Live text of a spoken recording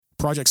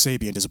Project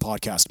Sapient is a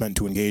podcast meant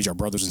to engage our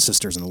brothers and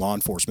sisters in the law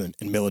enforcement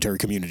and military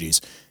communities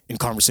in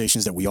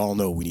conversations that we all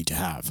know we need to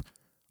have.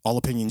 All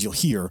opinions you'll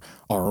hear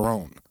are our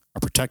own,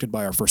 are protected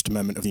by our First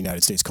Amendment of the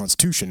United States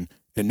Constitution,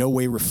 and in no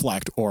way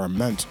reflect or are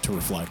meant to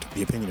reflect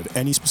the opinion of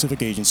any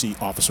specific agency,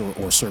 officer,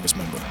 or service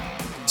member.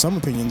 Some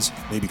opinions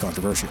may be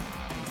controversial.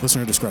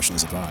 Listener discretion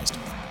is advised.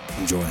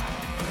 Enjoy.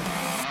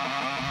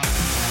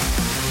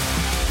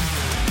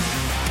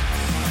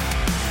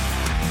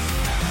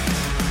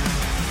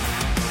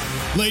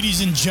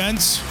 Ladies and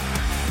gents,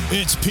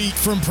 it's Pete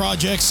from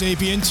Project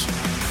Sapient.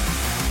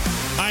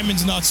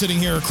 Iman's not sitting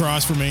here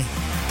across from me,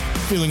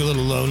 feeling a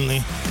little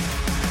lonely.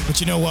 But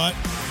you know what?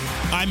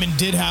 Iman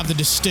did have the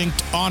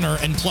distinct honor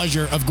and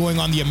pleasure of going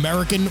on the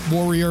American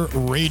Warrior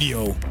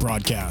Radio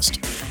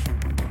broadcast.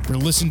 They're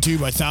listened to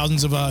by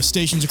thousands of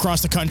stations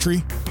across the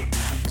country.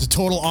 It's a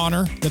total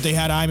honor that they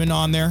had Iman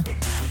on there.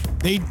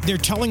 They're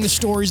telling the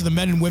stories of the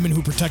men and women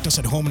who protect us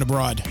at home and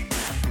abroad.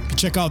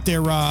 Check out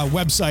their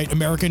website,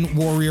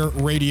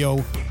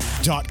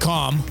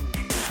 AmericanWarriorRadio.com.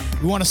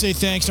 We want to say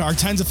thanks to our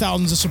tens of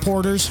thousands of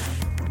supporters,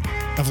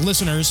 of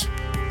listeners,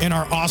 and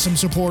our awesome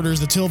supporters,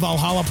 the Till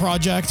Valhalla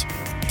Project,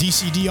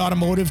 DCD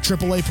Automotive,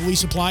 AAA Police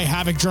Supply,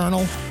 Havoc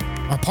Journal,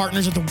 our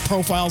partners at the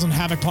Profiles and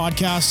Havoc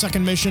Podcast,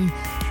 Second Mission,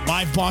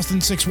 Live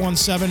Boston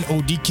 617,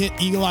 OD Kit,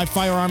 Eagle Eye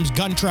Firearms,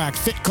 Gun Track,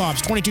 Fit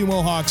Cops, 22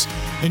 Mohawks,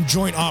 and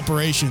Joint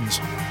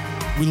Operations.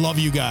 We love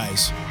you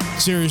guys.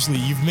 Seriously,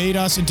 you've made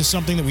us into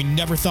something that we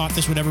never thought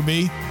this would ever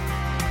be.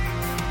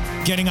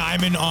 Getting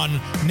Iman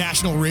on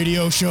national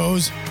radio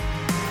shows.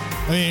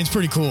 I mean, it's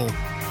pretty cool.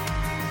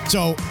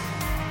 So,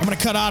 I'm going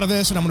to cut out of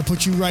this and I'm going to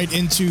put you right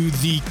into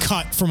the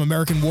cut from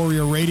American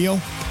Warrior Radio.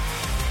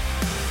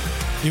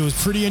 It was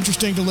pretty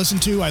interesting to listen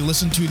to. I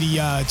listened to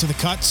the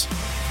cuts.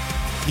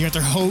 You got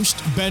their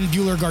host, Ben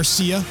Bueller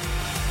Garcia.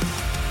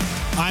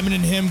 Iman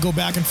and him go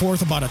back and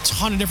forth about a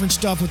ton of different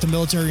stuff with the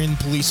military and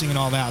policing and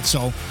all that.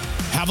 So,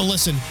 have a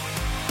listen.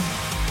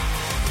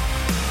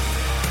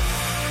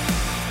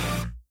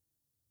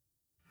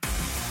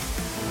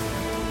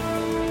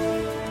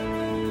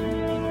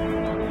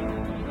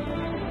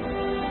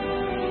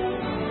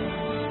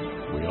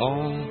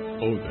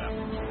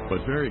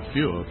 But very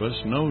few of us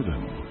know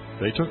them.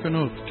 They took an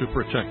oath to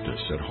protect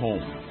us at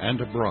home and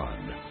abroad,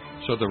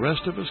 so the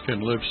rest of us can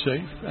live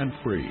safe and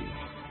free.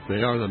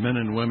 They are the men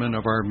and women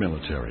of our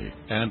military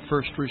and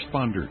first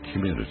responder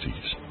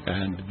communities,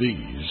 and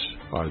these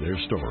are their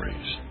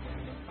stories.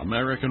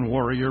 American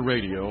Warrior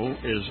Radio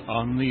is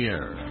on the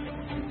air.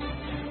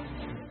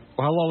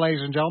 Well, hello,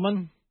 ladies and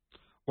gentlemen.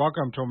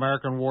 Welcome to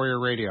American Warrior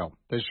Radio.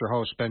 This is your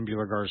host, Ben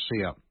Bueller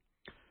Garcia.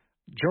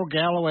 Joe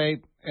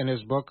Galloway, in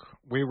his book,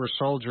 We Were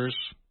Soldiers,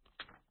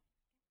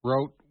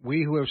 wrote,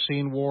 "We who have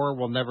seen war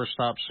will never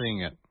stop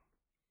seeing it."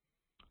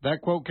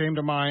 That quote came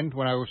to mind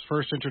when I was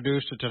first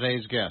introduced to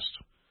today's guest.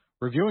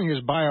 Reviewing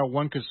his bio,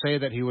 one could say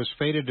that he was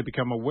fated to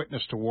become a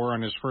witness to war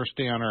on his first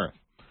day on Earth.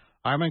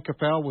 Ayman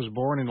Kafel was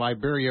born in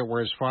Liberia,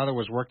 where his father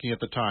was working at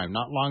the time.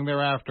 Not long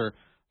thereafter,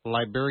 the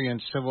Liberian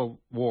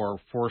Civil War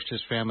forced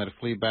his family to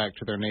flee back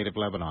to their native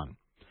Lebanon.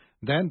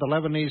 Then the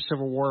Lebanese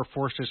Civil War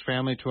forced his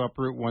family to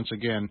uproot once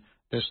again,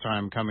 this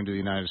time coming to the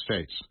United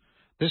States.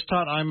 This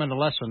taught Ayman a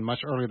lesson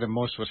much earlier than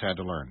most of us had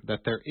to learn,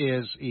 that there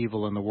is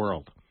evil in the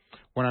world.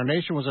 When our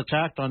nation was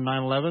attacked on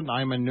 9/11,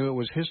 Ayman knew it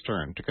was his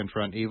turn to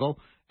confront evil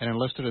and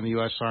enlisted in the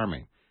U.S.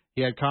 Army.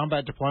 He had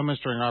combat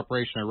deployments during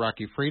Operation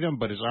Iraqi Freedom,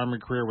 but his Army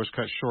career was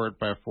cut short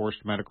by a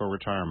forced medical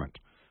retirement.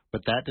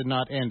 But that did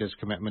not end his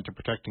commitment to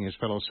protecting his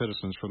fellow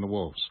citizens from the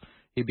wolves.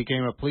 He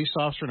became a police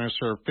officer and has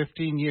served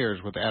 15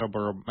 years with the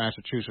Attleboro,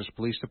 Massachusetts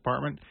Police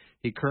Department.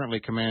 He currently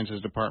commands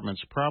his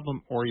department's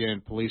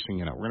problem-oriented policing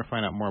unit. We're going to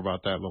find out more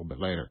about that a little bit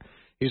later.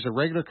 He's a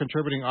regular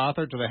contributing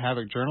author to the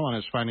Havoc Journal and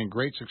is finding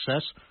great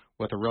success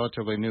with a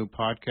relatively new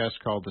podcast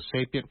called The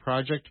Sapient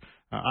Project.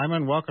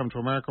 Ayman, welcome to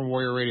American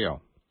Warrior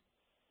Radio.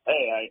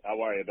 Hey,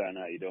 how are you, Ben?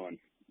 How you doing?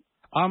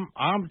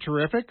 I'm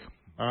terrific.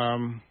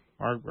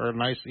 Our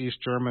nice East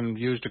German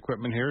used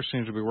equipment here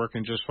seems to be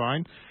working just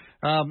fine.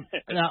 Now,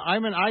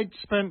 Ayman, I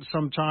spent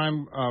some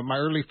time, my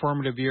early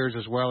formative years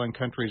as well, in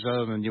countries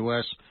other than the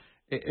U.S.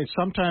 It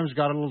sometimes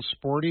got a little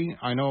sporty.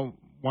 I know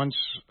once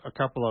a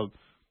couple of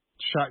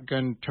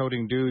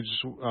shotgun-toting dudes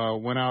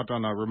went out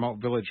on a remote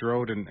village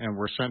road and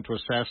were sent to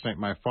assassinate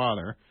my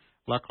father.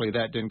 Luckily,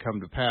 that didn't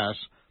come to pass.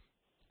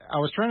 I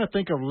was trying to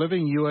think of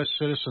living U.S.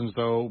 citizens,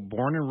 though,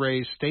 born and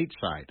raised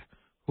stateside,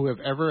 who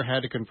have ever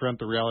had to confront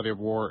the reality of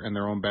war in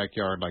their own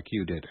backyard like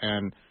you did.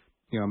 And,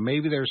 you know,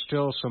 maybe there's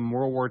still some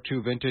World War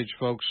II vintage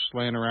folks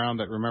laying around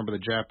that remember the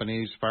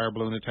Japanese fire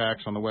balloon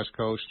attacks on the West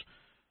Coast.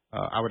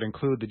 I would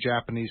include the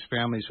Japanese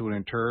families who were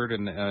interred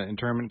in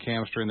internment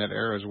camps during that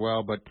era as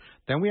well. But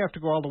then we have to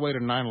go all the way to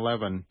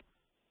 9/11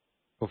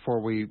 before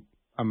we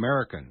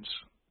Americans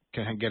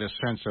can get a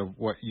sense of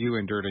what you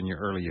endured in your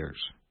early years.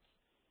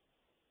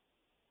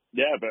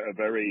 Yeah,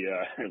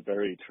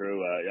 very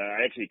true.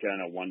 I actually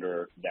kind of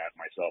wonder that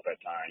myself at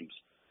times.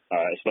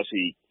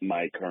 especially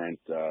my current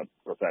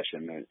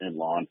profession in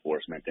law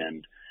enforcement,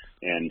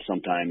 and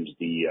sometimes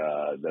the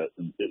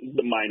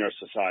minor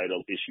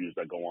societal issues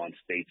that go on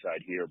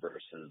stateside here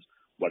versus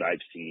what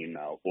I've seen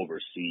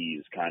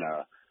overseas kind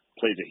of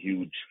plays a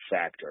huge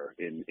factor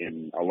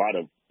in a lot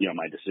of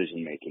my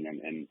decision making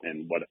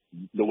and what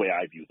the way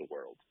I view the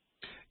world.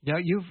 Yeah,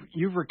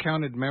 you've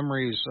recounted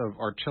memories of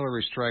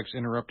artillery strikes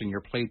interrupting your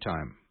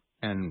playtime,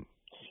 and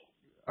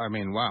I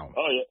mean, wow.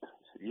 Oh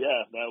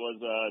yeah, that was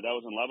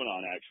in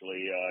Lebanon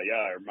actually.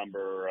 I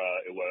remember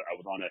I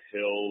was on a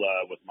hill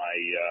with my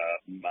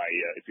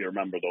if you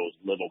remember those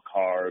little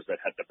cars that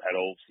had the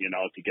pedals,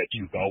 to get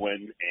you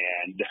going,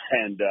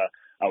 and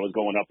I was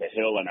going up a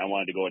hill and I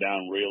wanted to go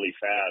down really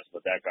fast,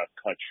 but that got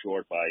cut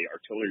short by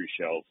artillery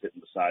shells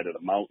hitting the side of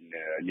the mountain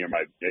near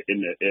my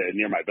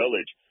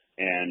village.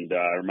 And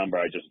I remember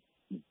I just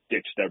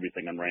ditched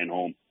everything and ran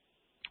home.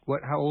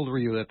 How old were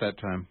you at that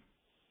time?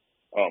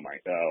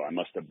 I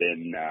must have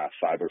been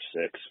 5 or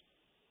 6.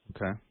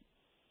 Okay,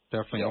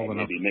 definitely old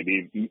enough.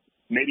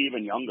 Maybe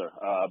even younger,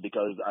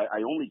 because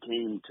I only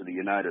came to the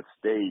United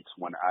States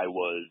when I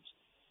was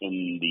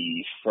in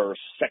the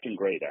second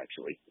grade.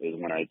 Actually, is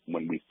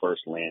when we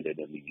first landed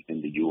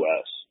in the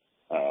U.S.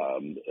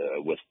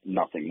 With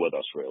nothing with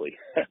us really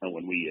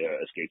when we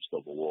escaped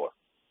Civil War.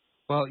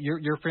 Well,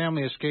 your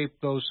family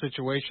escaped those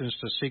situations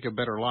to seek a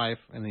better life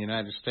in the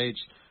United States.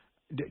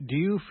 Do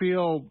you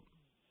feel,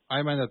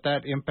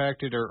 that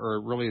impacted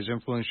or really has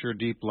influenced your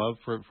deep love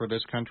for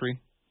this country?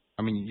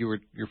 I mean,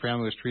 your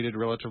family was treated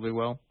relatively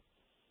well?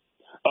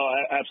 Oh,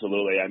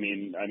 absolutely.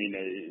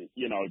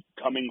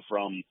 Coming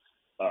from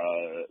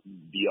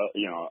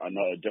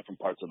different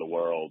parts of the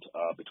world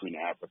between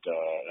Africa,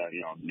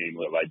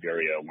 namely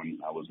Liberia when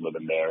I was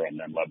living there, and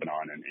then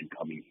Lebanon, and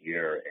coming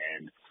here.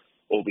 And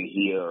over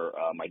here,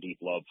 my deep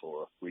love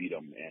for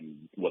freedom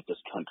and what this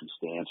country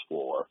stands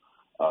for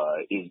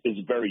is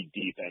very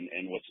deep.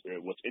 And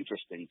what's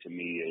interesting to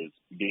me is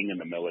being in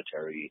the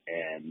military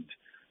and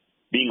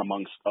being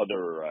amongst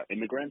other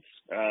immigrants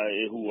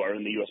who are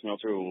in the U.S.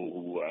 military,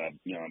 who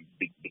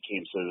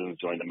became citizens,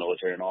 joined the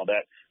military, and all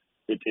that.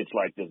 It's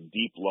like this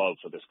deep love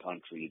for this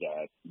country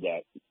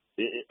that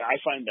I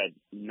find that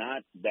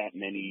not that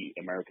many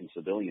American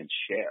civilians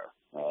share.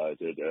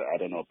 I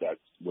don't know if that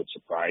would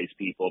surprise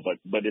people,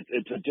 but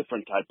it's a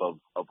different type of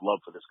love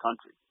for this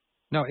country.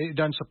 No, it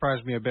doesn't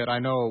surprise me a bit. I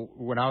know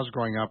when I was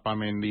growing up,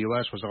 the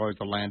U.S. was always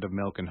the land of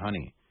milk and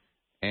honey.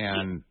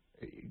 And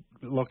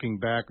looking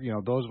back,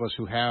 those of us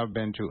who have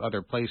been to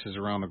other places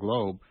around the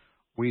globe,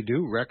 we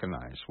do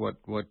recognize what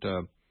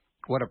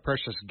a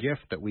precious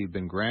gift that we've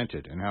been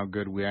granted and how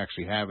good we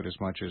actually have it as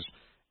much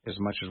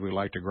as we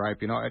like to gripe.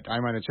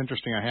 It's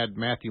interesting. I had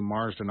Matthew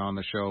Marsden on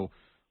the show,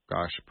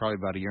 probably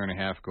about a year and a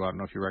half ago. I don't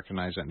know if you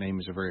recognize that name.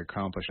 He's a very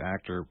accomplished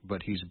actor,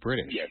 but he's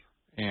British. Yes.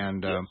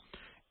 And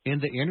in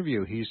the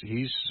interview,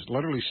 he's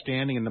literally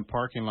standing in the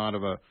parking lot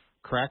of a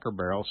Cracker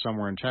Barrel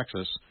somewhere in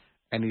Texas,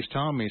 and he's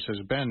telling me, he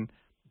says, Ben,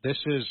 this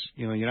is,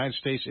 the United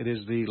States, it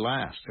is the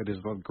last. It is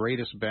the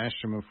greatest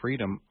bastion of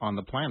freedom on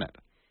the planet.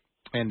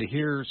 And to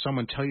hear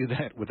someone tell you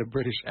that with a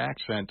British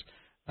accent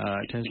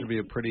tends to be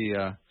a pretty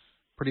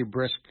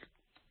brisk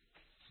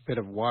bit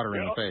of water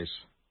in the face.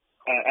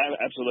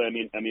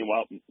 Absolutely.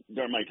 While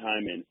during my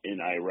time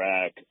in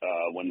Iraq,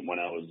 when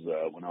I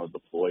was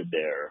deployed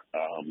there,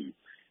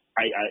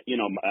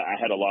 I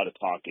had a lot of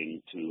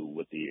talking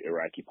with the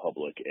Iraqi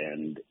public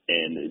and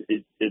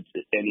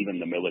even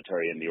the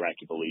military and the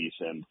Iraqi police,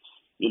 and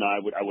I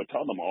would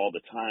tell them all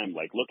the time,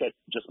 like, look at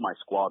just my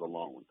squad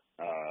alone,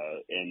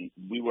 and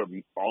we were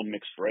all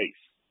mixed race,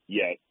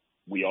 yet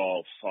we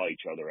all saw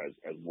each other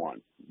as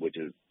one, which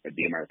is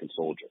the American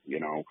soldier.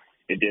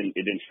 It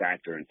didn't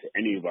factor into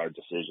any of our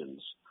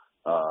decisions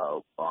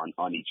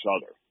on each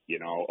other.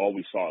 All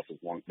we saw is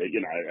one.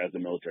 As the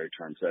military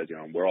term says,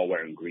 we're all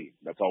wearing green.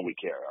 That's all we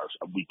care.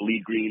 We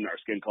bleed green. Our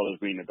skin color is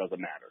green. It doesn't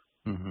matter.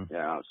 Mm-hmm.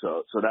 Yeah.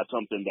 So that's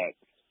something that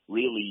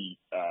really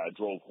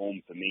drove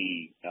home for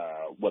me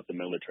what the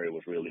military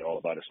was really all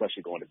about,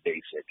 especially going to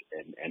basic.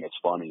 And it's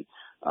funny,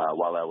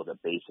 while I was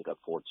at basic at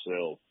Fort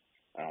Sill,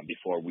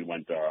 before we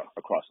went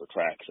across the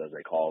tracks, as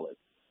they call it,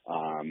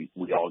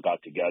 we all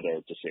got together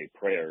to say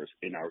prayers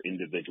in our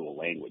individual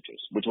languages,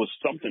 which was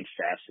something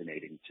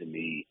fascinating to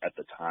me at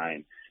the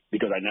time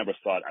because I never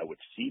thought I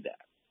would see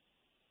that.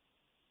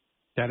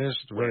 That is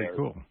very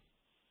cool.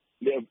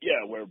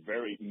 Yeah, where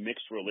very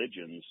mixed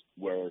religions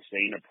were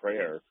saying a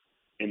prayer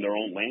in their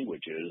own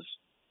languages,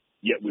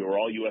 yet we were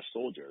all U.S.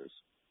 soldiers,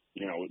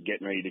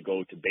 getting ready to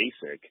go to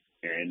basic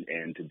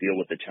and to deal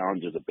with the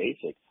challenges of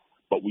basic,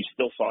 but we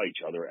still saw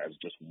each other as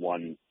just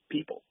one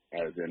people,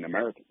 as in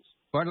Americans.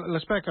 Well,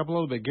 let's back up a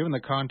little bit. Given the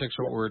context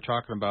of what we were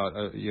talking about,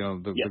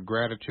 the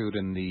gratitude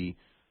and the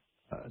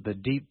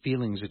deep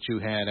feelings that you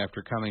had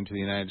after coming to the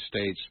United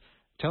States,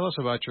 tell us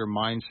about your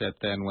mindset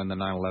then when the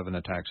 9/11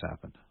 attacks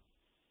happened.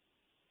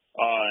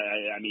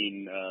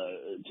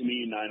 To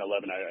me,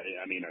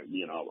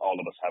 9/11. All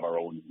of us have our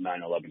own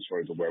 9/11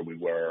 stories of where we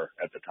were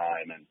at the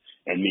time,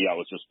 and me, I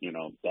was just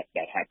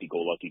that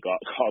happy-go-lucky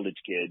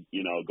college kid,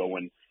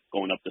 going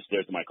going up the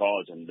stairs to my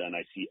college, and then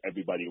I see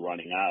everybody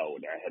running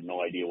out. I had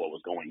no idea what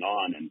was going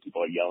on, and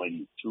people are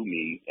yelling to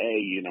me, hey,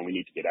 you know, we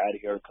need to get out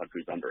of here.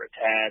 Country's under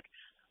attack.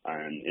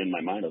 And in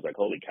my mind, I was like,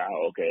 holy cow,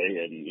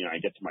 okay. And, you know, I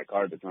get to my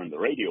car to turn the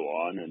radio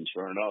on, and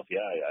sure enough,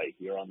 yeah, I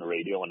hear on the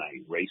radio, and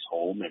I race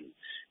home.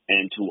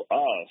 And to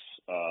us,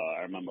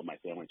 I remember my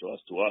family, to us,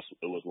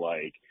 it was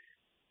like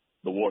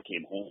the war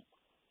came home,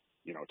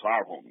 you know, to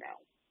our home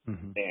now.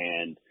 Mm-hmm.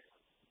 And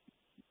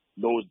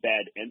those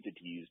bad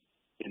entities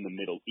in the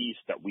Middle East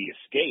that we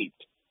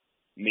escaped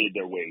made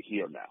their way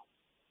here now.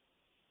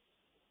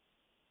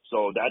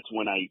 So that's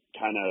when I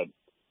kind of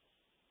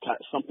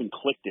something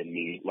clicked in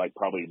me, like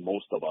probably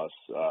most of us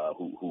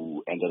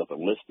who ended up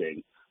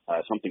enlisting.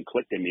 Something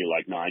clicked in me,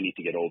 like, no, I need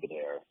to get over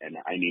there, and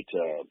I need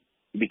to,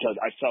 because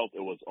I felt it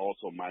was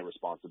also my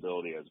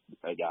responsibility as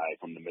a guy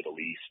from the Middle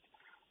East,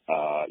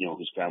 you know,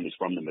 whose family's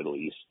from the Middle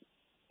East.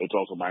 It's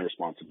also my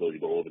responsibility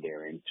to go over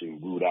there and to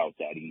root out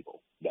that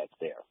evil that's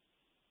there.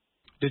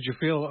 Did you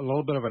feel a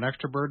little bit of an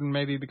extra burden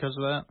maybe because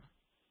of that?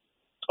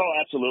 Oh,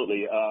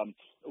 absolutely.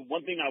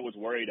 One thing I was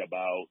worried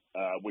about,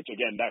 which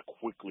again that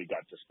quickly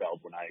got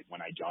dispelled when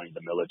I joined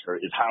the military,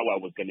 is how I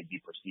was going to be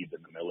perceived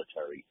in the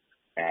military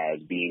as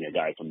being a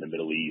guy from the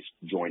Middle East,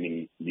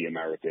 joining the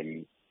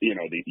American, you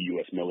know, the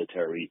U.S.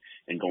 military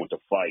and going to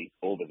fight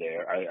over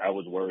there. I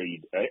was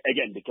worried,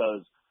 again,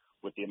 because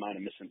with the amount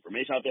of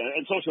misinformation out there,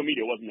 and social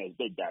media wasn't as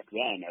big back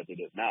then as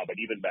it is now,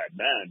 but even back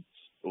then,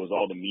 it was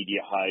all the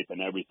media hype and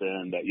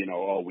everything that, you know,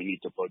 oh, we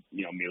need to put,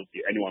 you know,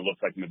 anyone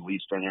looks like Middle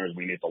Easterners,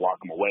 we need to lock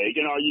them away.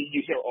 You know,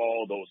 you hear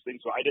all those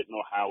things. So I didn't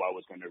know how I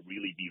was going to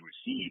really be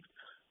received,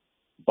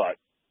 but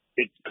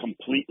it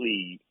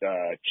completely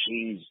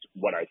changed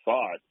what I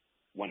thought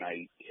when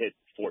I hit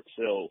Fort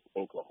Sill,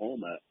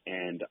 Oklahoma,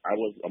 and I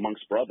was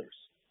amongst brothers,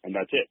 and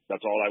that's it.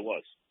 That's all I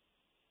was.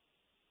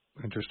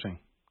 Interesting.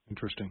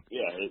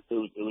 Yeah, it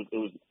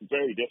was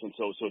very different.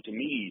 So to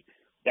me,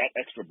 that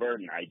extra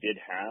burden I did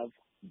have,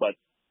 but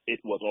it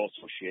was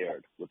also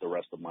shared with the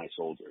rest of my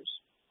soldiers.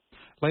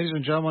 Ladies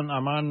and gentlemen,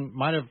 Ayman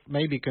might have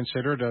maybe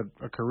considered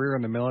a career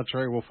in the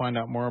military. We'll find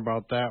out more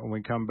about that when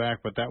we come back,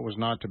 but that was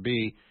not to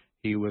be.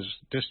 He was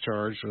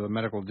discharged, or the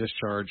medical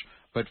discharge,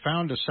 but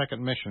found a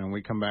second mission. When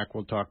we come back,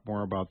 we'll talk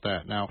more about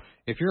that. Now,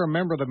 if you're a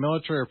member of the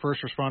military or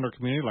first responder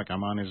community, like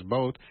Ayman is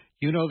both,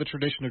 you know the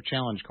tradition of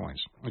challenge coins.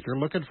 If you're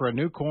looking for a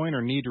new coin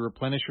or need to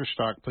replenish your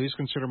stock, please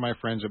consider my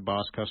friends at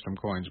Boss Custom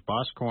Coins,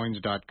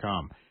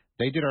 bosscoins.com.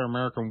 They did our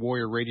American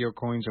Warrior radio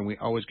coins, and we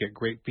always get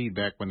great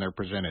feedback when they're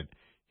presented.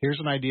 Here's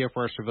an idea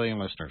for our civilian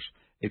listeners.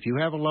 If you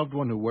have a loved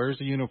one who wears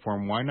the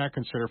uniform, why not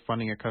consider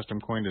funding a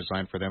custom coin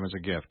design for them as a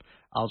gift?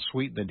 I'll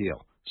sweeten the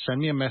deal. Send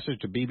me a message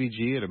to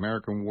bbg at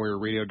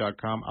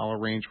AmericanWarriorRadio.com. I'll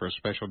arrange for a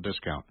special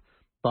discount.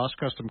 Boss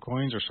Custom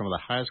Coins are some of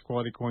the highest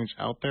quality coins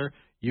out there.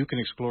 You can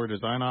explore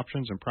design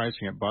options and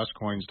pricing at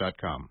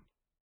bosscoins.com.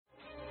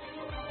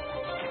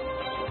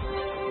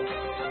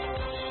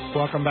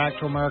 Welcome back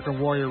to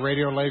American Warrior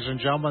Radio, ladies and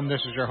gentlemen.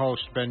 This is your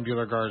host, Ben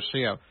Bueller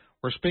Garcia.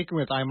 We're speaking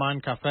with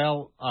Ayman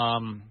Kafel.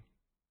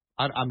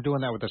 I'm doing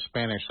that with a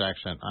Spanish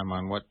accent.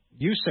 Ayman, what?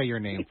 You say your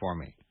name for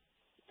me.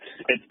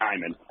 It's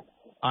Ayman.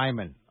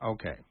 Ayman,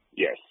 okay.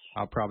 Yes.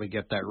 I'll probably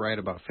get that right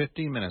about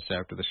 15 minutes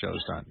after the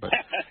show's done. But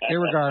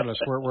irregardless,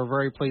 we're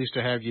very pleased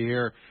to have you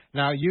here.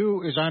 Now,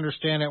 you, as I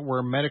understand it,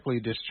 were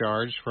medically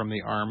discharged from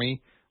the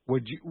Army.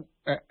 Would you,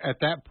 at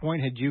that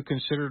point, had you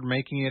considered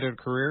making it a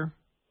career?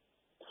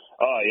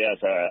 Oh, yes,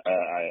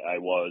 I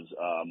was.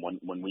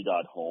 When we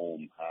got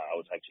home, I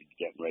was actually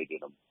getting ready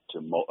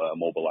to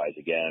mobilize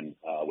again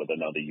with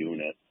another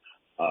unit.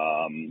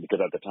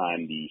 Because at the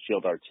time, the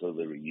field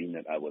artillery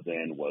unit I was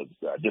in was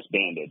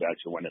disbanded. I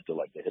actually went into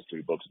like the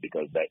history books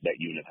because that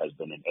unit has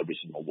been in every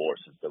single war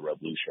since the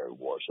Revolutionary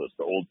War. So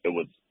it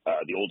was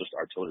the oldest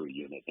artillery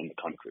unit in the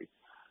country.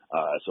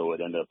 So it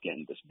ended up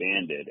getting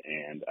disbanded,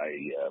 and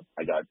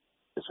I got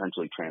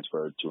essentially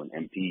transferred to an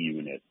MP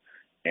unit.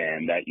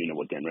 And that unit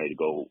was getting ready to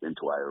go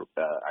into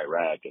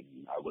Iraq,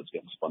 and I was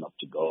getting spun up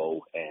to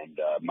go. And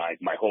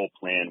my whole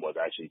plan was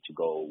actually to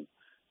go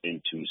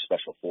into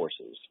special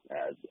forces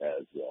as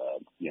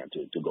you know,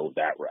 to go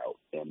that route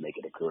and make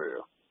it a career.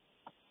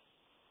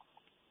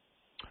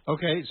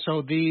 Okay,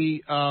 so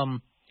the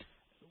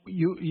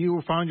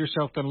you found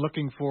yourself then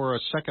looking for a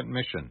second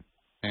mission,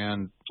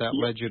 and that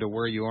led you to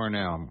where you are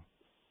now.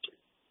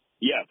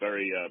 Yeah,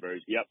 very,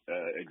 yep,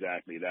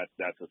 exactly.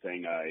 That's the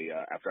thing.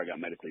 After I got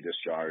medically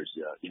discharged,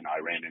 you know,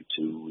 I ran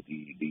into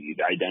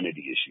the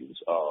identity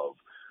issues of,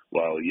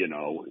 well, you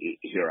know,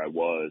 here I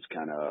was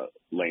kind of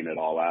laying it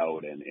all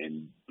out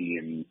and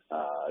being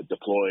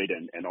deployed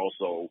and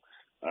also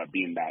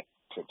being that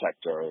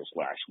protector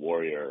 /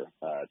 warrior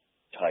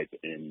type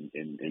in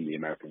the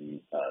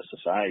American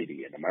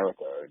society in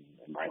America,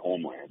 in my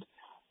homeland.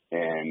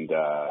 And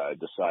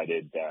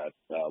decided that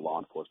law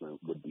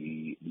enforcement would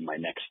be my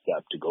next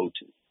step to go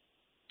to.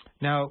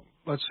 Now,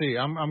 let's see.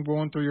 I'm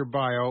going through your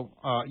bio.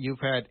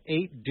 You've had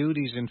 8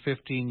 duties in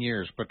 15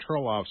 years: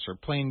 patrol officer,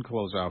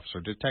 plainclothes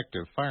officer,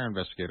 detective, fire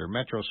investigator,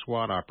 Metro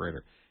SWAT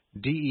operator,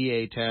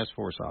 DEA task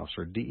force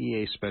officer,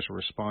 DEA special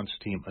response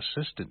team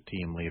assistant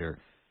team leader.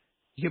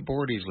 You get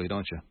bored easily,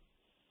 don't you?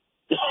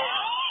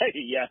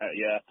 Yeah. I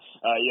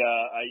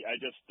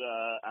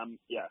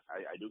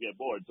do get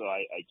bored, so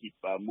I keep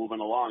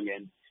moving along,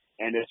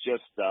 and it's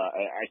just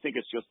I think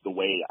it's just the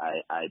way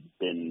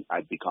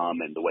I've become,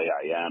 and the way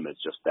I am.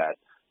 It's just that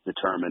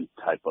determined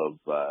type of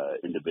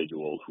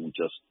individual who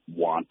just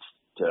wants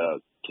to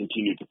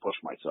continue to push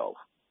myself.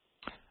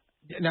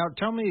 Now,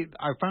 tell me,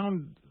 I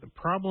found the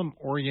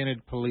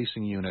problem-oriented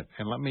policing unit,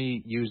 and let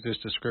me use this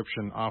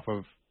description off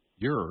of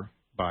your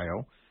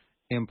bio,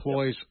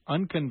 employs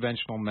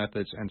unconventional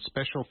methods and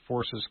special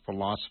forces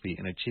philosophy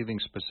in achieving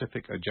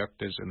specific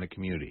objectives in the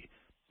community.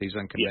 These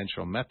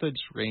unconventional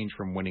methods range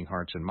from winning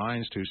hearts and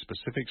minds to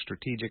specific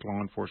strategic law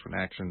enforcement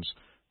actions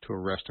to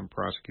arrest and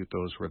prosecute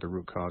those who are the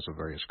root cause of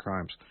various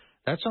crimes.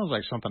 That sounds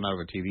like something out of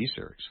a TV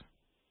series.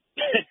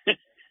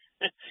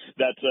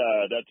 That's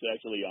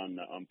actually on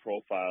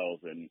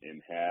Profiles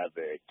in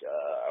Havoc.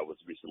 I was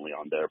recently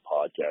on their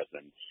podcast,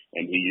 and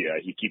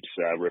he keeps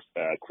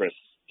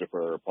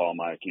Christopher Paul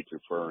Meyer keeps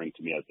referring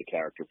to me as the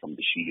character from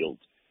The Shield,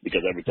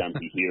 because every time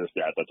he hears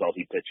that's all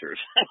he pictures.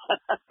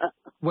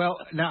 Well,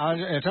 now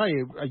I tell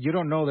you, you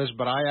don't know this,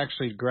 but I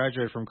actually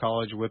graduated from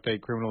college with a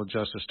criminal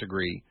justice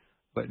degree,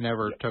 but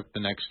never took the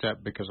next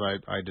step because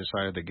I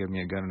decided that giving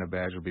me a gun and a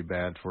badge would be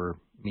bad for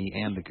me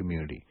and the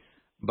community.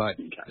 But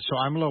so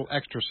I'm a little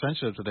extra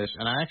sensitive to this,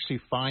 and I actually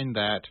find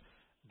that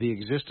the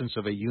existence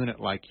of a unit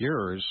like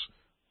yours,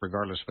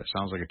 regardless if it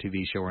sounds like a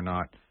TV show or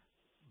not,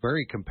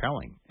 very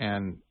compelling.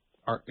 And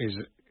let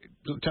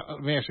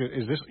me ask you,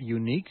 is this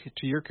unique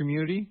to your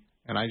community,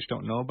 and I just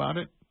don't know about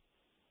it?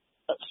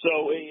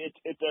 So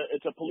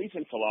it's a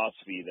policing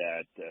philosophy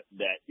that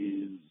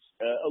is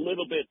a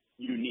little bit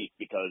unique,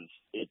 because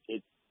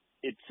it's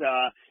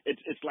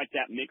like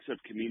that mix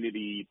of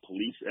community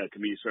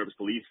service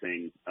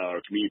policing,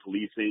 or community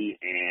policing,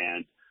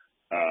 and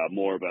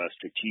more of a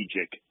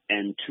strategic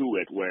end to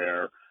it,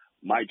 where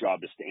my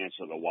job is to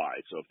answer the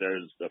why. So if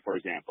for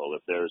example,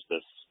 if there's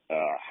this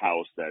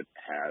house that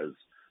has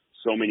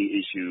so many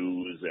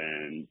issues,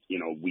 and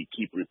we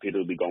keep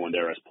repeatedly going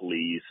there as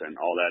police and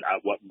all that,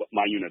 what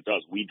my unit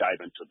does, we dive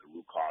into the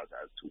root cause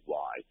as to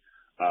why.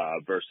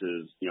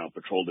 Versus,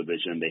 patrol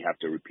division, they have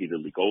to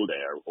repeatedly go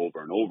there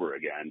over and over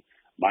again.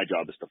 My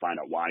job is to find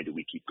out why do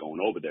we keep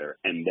going over there,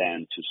 and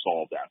then to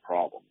solve that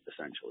problem,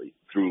 essentially,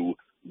 through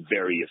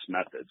various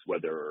methods,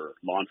 whether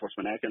law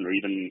enforcement action or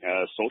even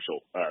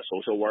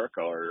social work,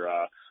 or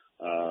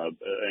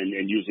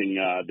and using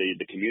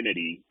the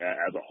community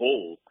as a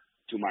whole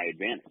to my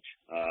advantage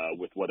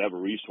with whatever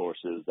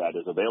resources that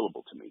is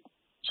available to me.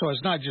 So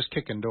it's not just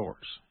kicking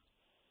doors.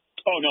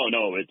 Oh,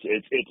 no.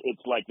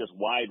 It's like this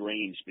wide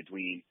range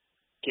between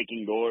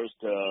kicking doors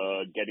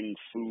to getting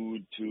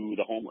food to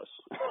the homeless.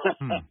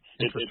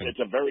 It's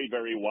a very,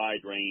 very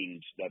wide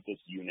range that this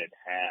unit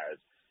has.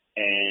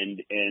 And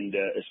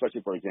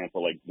especially, for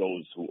example, like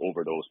those who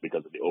overdose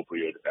because of the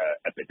opioid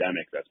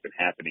epidemic that's been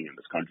happening in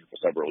this country for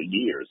several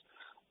years.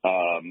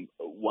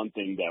 One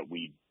thing that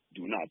we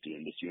do not do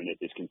in this unit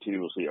is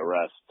continuously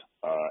arrest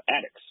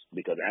addicts,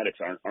 because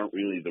addicts aren't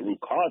really the root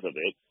cause of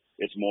it.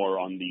 It's more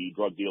on the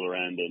drug dealer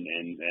end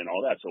and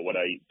all that. So what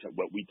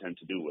we tend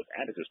to do with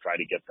addicts is try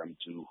to get them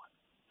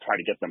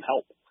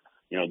help,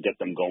 get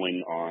them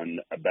going on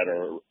a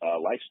better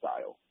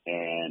lifestyle,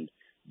 and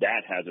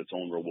that has its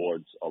own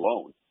rewards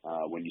alone.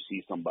 When you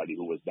see somebody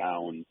who was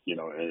down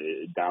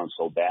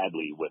so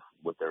badly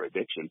with their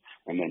addiction,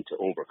 and then to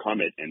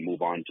overcome it and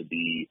move on to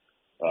be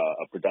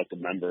a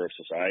productive member of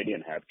society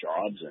and have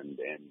jobs, and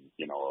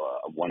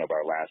one of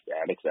our last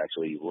addicts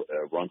actually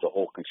runs a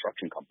whole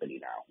construction company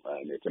now.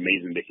 And it's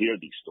amazing to hear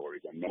these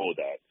stories and know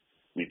that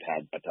we've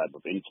had that type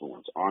of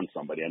influence on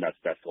somebody, and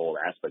that's the whole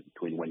aspect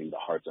between winning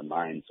the hearts and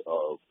minds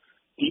of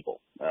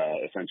people,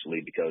 essentially,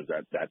 because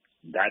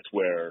that's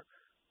where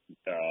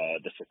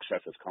the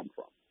success has come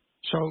from.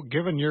 So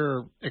given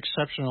your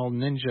exceptional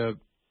ninja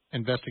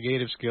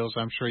investigative skills,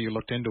 I'm sure you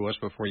looked into us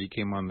before you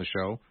came on the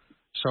show.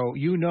 So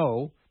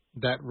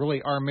that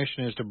really our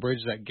mission is to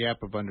bridge that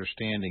gap of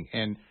understanding.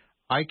 And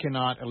I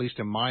cannot, at least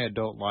in my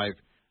adult life,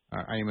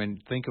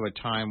 think of a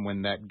time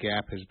when that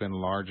gap has been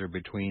larger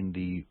between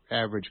the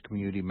average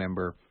community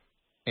member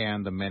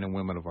and the men and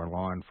women of our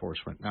law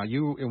enforcement. Now,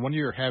 you, in one of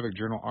your Havoc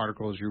Journal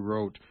articles, you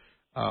wrote,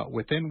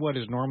 within what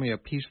is normally a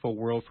peaceful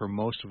world for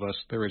most of us,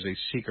 there is a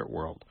secret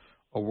world,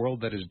 a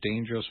world that is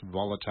dangerous,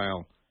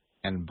 volatile,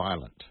 and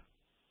violent.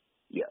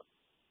 Yeah.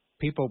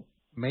 People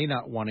may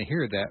not want to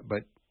hear that,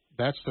 but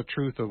that's the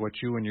truth of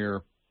what you and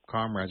your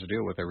comrades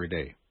deal with every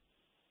day.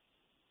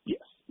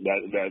 Yes,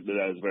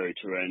 that is very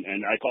true,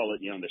 and I call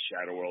it the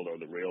shadow world or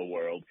the real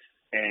world,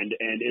 and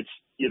it's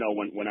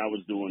when I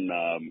was doing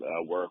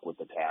work with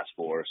the task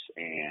force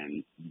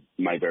and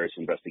my various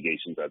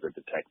investigations as a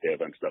detective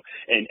and stuff,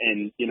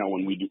 and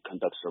when we do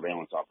conduct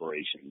surveillance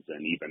operations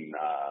and even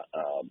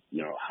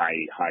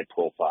high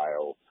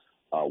profile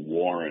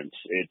warrants,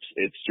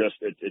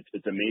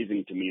 it's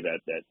amazing to me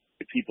that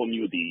if people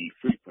knew the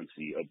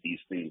frequency of these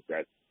things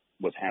that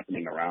was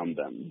happening around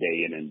them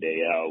day in and day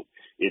out,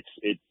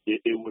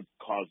 it would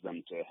cause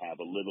them to have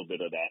a little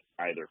bit of that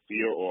either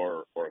fear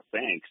or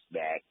thanks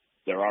that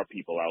there are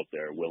people out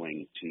there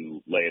willing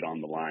to lay it on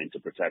the line to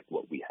protect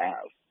what we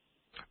have.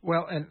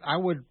 Well, and I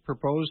would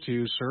propose to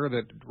you, sir,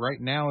 that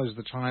right now is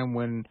the time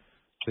when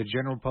the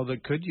general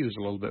public could use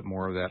a little bit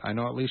more of that. I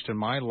know at least in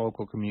my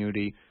local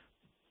community,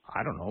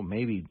 I don't know,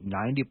 maybe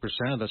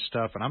 90% of the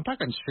stuff, and I'm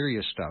talking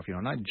serious stuff,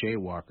 not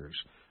jaywalkers,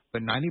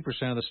 but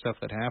 90% of the stuff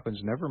that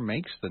happens never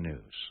makes the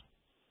news.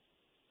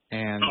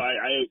 And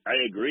I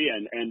agree,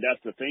 and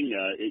that's the thing.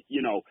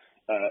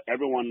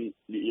 Everyone,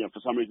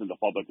 for some reason, the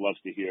public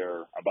loves to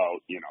hear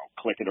about,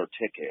 click it or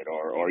ticket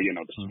or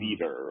the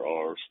speeder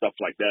or stuff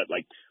like that.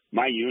 Like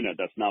my unit,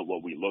 that's not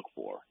what we look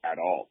for at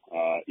all.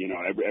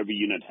 Every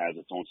unit has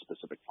its own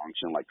specific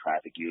function, like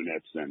traffic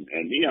units and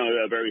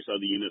various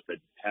other units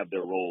that have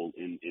their role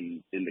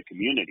in the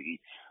community.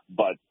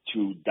 But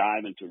to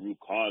dive into root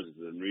causes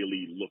and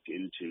really look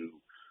into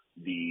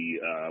the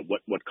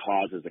what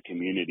causes a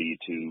community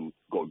to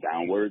go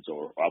downwards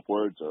or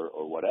upwards or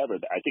whatever,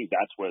 I think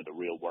that's where the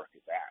real work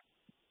is at.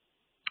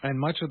 And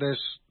much of this,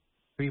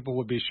 people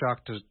would be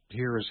shocked to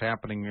hear, is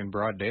happening in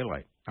broad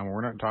daylight. I mean,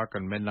 we're not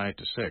talking midnight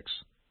to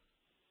 6.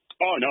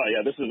 Oh no,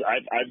 yeah, this is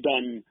I've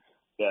done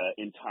the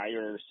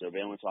entire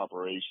surveillance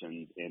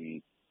operations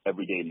in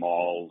everyday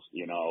malls,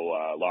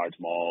 large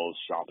malls,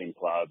 shopping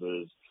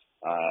plazas.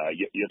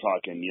 You're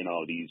talking,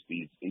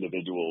 these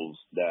individuals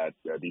that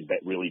these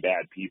really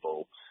bad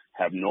people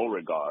have no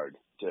regard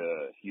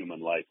to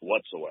human life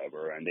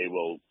whatsoever, and they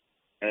will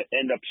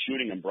end up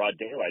shooting in broad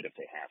daylight if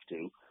they have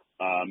to.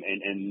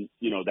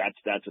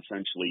 That's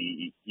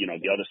essentially,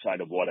 the other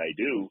side of what I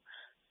do.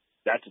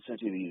 That's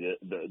essentially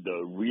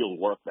the real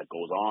work that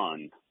goes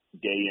on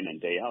day in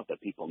and day out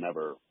that people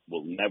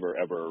will never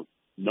ever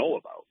know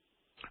about.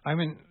 I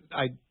mean,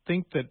 I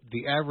think that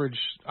the average,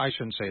 I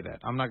shouldn't say that.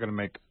 I'm not going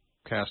to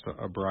cast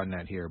a broad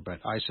net here,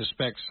 but I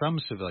suspect some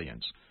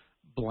civilians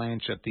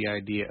blanch at the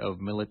idea of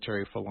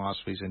military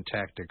philosophies and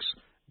tactics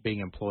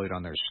being employed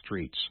on their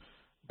streets.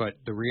 But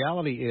the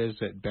reality is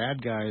that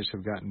bad guys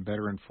have gotten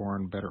better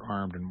informed, better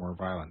armed, and more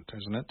violent,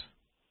 isn't it?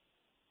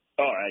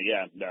 Oh,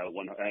 yeah.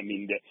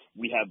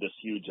 We have this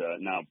huge,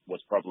 now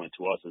what's prevalent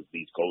to us is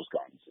these ghost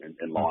guns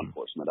in law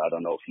enforcement. I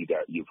don't know if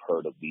you've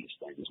heard of these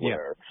things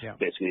where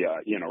basically,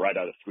 right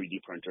out of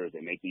 3D printers,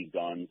 they make these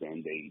guns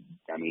and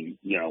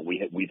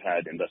we've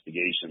had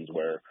investigations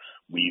where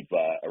we've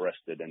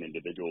arrested an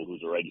individual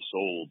who's already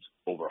sold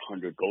over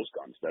 100 ghost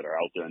guns that are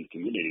out there in the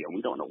community, and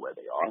we don't know where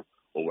they are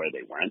or where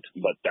they went,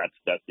 but that's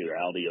the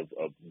reality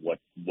of what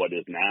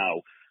is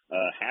now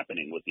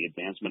happening with the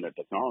advancement of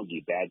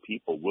technology. Bad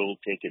people will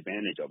take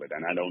advantage of it,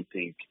 and I don't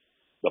think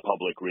the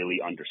public really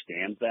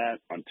understands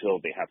that until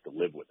they have to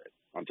live with it,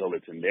 until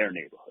it's in their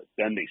neighborhood.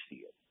 Then they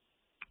see it.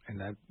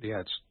 And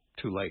it's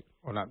too late.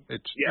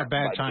 It's a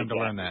bad time to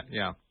learn that.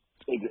 Yeah,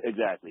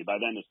 exactly. By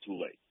then, it's too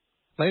late.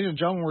 Ladies and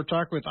gentlemen, we're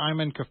talking with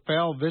Ayman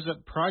Kafel.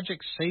 Visit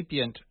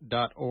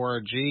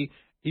projectsapient.org.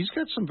 He's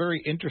got some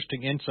very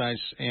interesting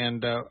insights.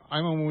 And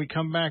Ayman, when we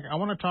come back, I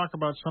want to talk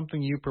about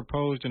something you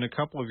proposed in a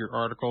couple of your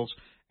articles,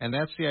 and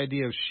that's the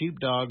idea of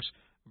sheepdogs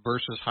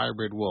versus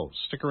hybrid wolves.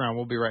 Stick around.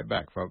 We'll be right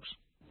back, folks.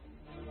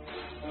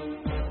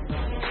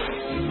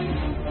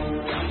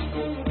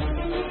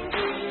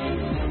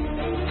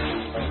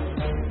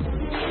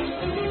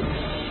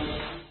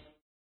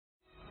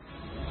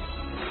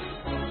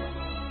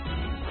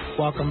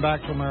 Welcome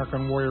back to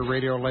American Warrior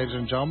Radio, ladies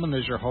and gentlemen.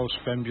 This is your host,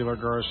 Ben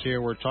Buehler-Garcia.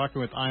 We're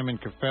talking with Ayman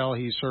Kafel.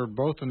 He served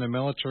both in the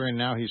military, and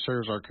now he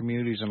serves our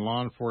communities in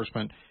law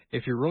enforcement.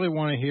 If you really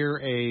want to hear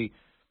a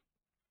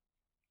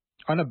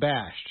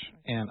unabashed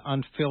and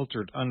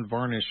unfiltered,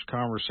 unvarnished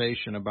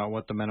conversation about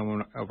what the men and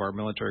women of our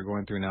military are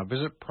going through now,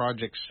 visit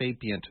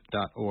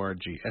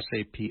projectsapient.org,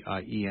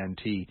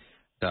 SAPIENT.org.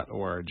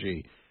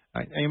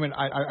 Ayman,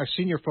 I've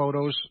seen your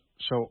photos,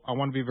 so I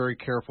want to be very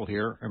careful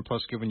here, and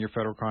plus, given your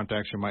federal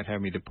contacts, you might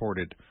have me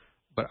deported.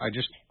 But I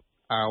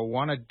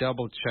want to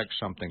double-check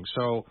something.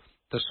 So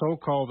the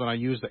so-called, and I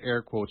use the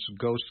air quotes,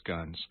 ghost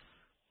guns,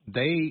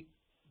 they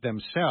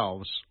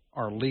themselves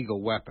are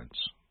legal weapons,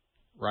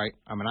 right?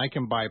 I mean, I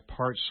can buy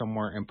parts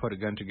somewhere and put a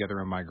gun together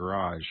in my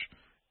garage,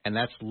 and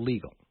that's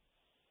legal.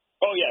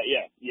 Oh yeah.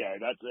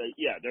 That's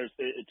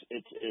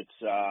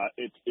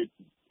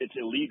it's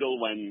illegal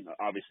when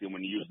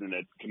you're using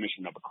the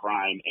commission of a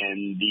crime,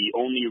 and the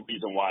only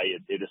reason why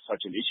it is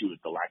such an issue is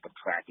the lack of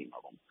tracking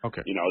of them.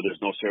 Okay.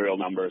 There's no serial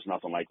numbers,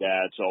 nothing like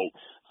that. So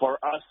for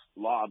us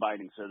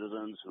law-abiding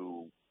citizens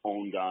who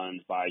own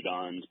guns, buy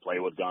guns, play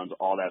with guns,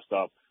 all that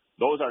stuff,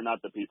 those are not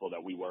the people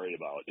that we worry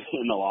about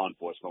in the law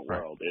enforcement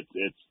world.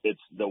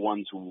 It's the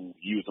ones who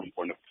use them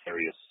for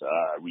nefarious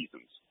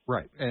reasons.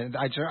 Right, and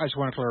I just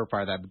want to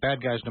clarify that. The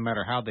bad guys, no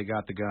matter how they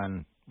got the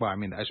gun, well, I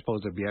mean, I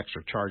suppose there'd be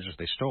extra charges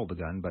they stole the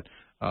gun, but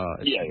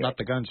it's not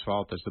the gun's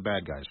fault, it's the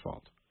bad guy's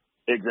fault.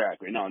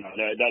 Exactly. No.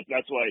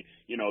 That's why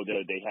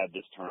they have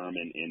this term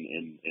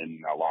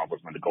in law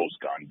enforcement, the ghost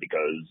gun,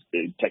 because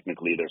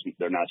technically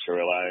they're not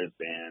serialized,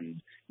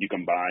 and you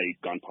can buy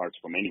gun parts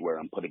from anywhere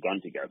and put a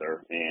gun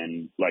together.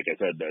 And like I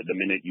said, the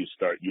minute you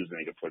start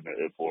using it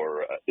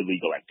for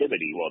illegal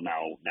activity, well,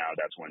 now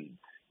that's when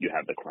you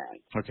have the crime.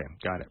 Okay,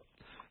 got it.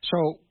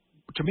 So,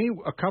 to me,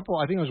 I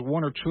think it was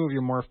one or two of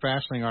your more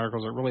fascinating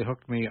articles that really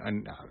hooked me,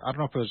 and I don't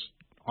know if it was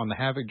on the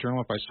Havoc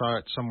Journal, if I saw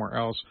it somewhere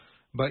else,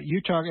 but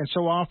you talk, and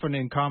so often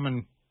in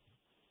common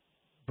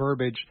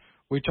verbiage,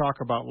 we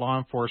talk about law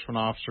enforcement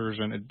officers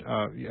and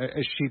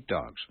as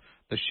sheepdogs.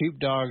 The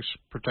sheepdogs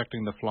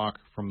protecting the flock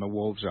from the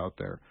wolves out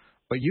there.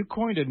 But you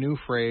coined a new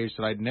phrase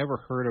that I'd never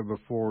heard of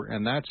before,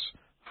 and that's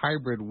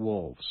hybrid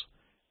wolves.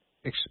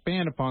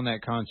 Expand upon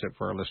that concept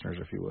for our listeners,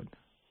 if you would.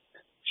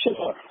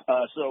 Sure.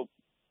 So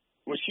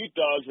with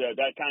sheepdogs,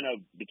 that kind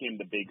of became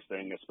the big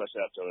thing,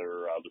 especially after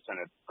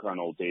Lieutenant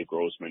Colonel Dave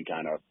Grossman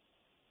kind of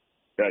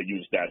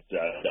used that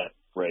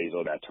phrase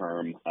or that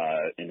term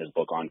in his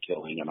book On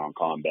Killing and On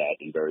Combat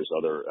and various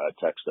other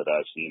texts that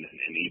I've seen,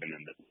 and even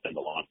in the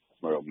law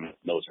enforcement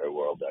military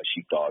world,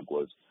 sheepdog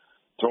was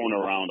thrown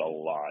around a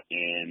lot,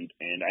 and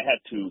I had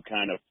to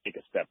kind of take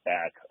a step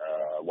back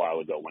a while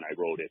ago when I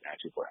wrote it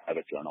actually for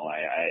Havoc Journal.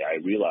 I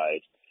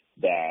realized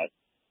that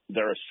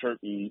there are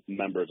certain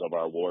members of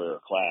our warrior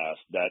class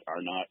that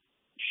are not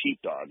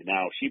sheepdog.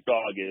 Now,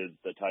 sheepdog is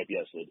the type,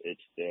 yes,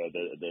 it's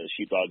the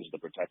sheepdog is the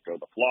protector of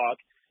the flock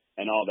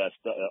and all that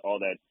all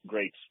that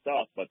great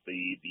stuff. But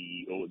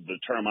the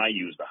term I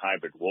use, the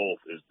hybrid wolf,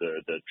 is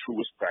the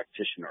truest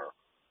practitioner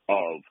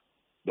of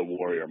the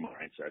warrior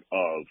mindset,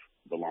 of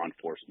the law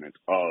enforcement,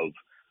 of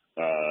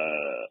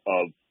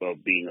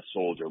being a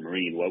soldier,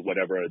 Marine,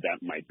 whatever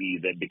that might be.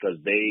 That because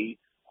they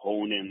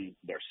hone in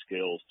their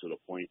skills to the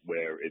point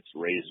where it's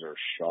razor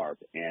sharp,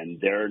 and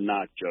they're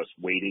not just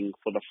waiting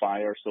for the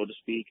fire, so to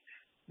speak.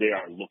 They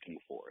are looking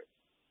for it.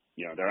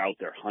 You know, they're out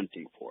there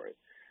hunting for it.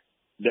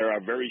 There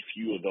are very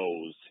few of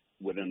those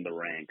within the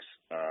ranks,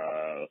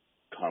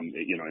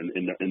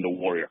 in the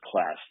warrior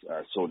class,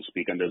 so to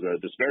speak. And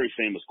there's this very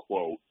famous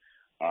quote.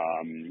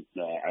 I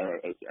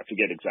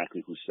forget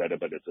exactly who said it,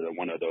 but it's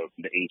one of the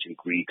ancient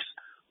Greeks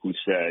who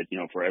said,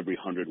 for every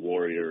 100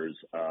 warriors,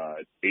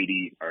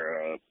 80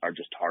 are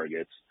just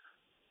targets.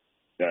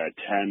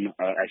 10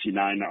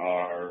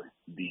 are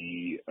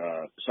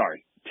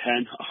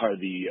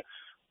the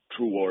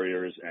true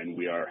warriors, and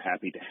we are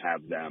happy to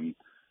have them.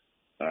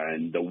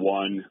 And the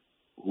one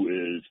who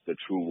is the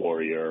true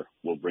warrior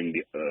will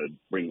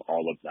bring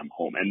all of them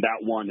home. And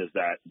that one is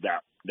that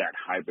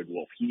hybrid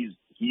wolf.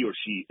 He or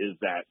she is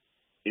that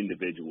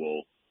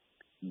individual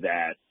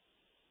that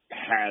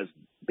has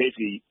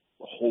basically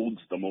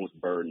holds the most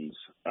burdens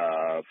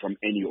from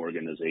any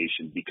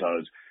organization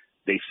because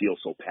they feel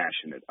so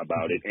passionate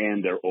about it,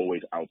 and they're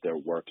always out there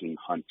working,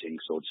 hunting,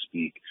 so to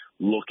speak,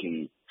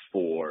 looking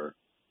for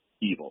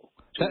evil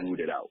to root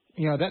it out.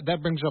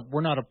 That brings up,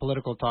 we're not a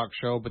political talk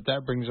show, but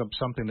that brings up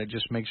something that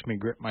just makes me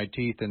grit my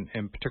teeth, and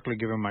particularly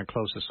given my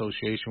close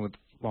association with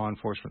law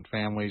enforcement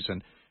families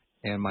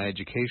and my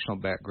educational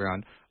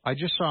background. I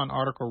just saw an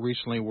article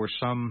recently where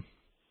some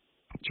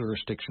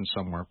jurisdiction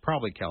somewhere,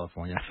 probably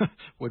California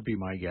would be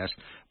my guess,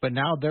 but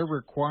now they're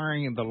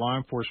requiring the law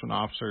enforcement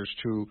officers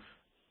to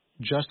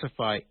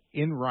justify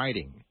in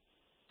writing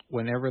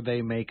whenever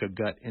they make a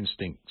gut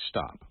instinct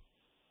stop.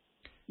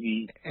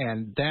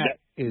 And that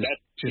is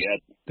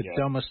the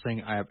dumbest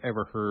thing I have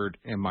ever heard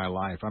in my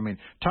life. I mean,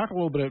 talk a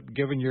little bit,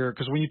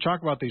 because when you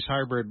talk about these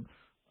hybrid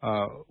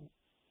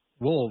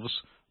wolves,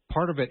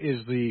 part of it is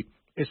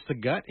it's the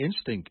gut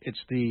instinct.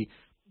 It's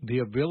the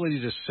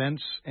ability to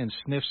sense and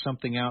sniff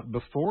something out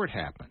before it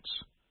happens.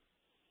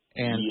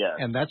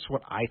 And that's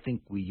what I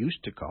think we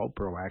used to call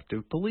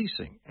proactive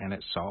policing, and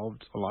it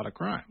solved a lot of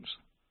crimes.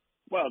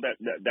 Well,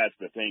 that's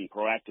the thing.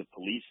 Proactive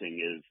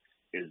policing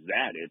is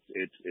that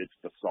it's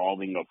the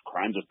solving of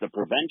crimes, it's the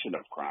prevention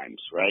of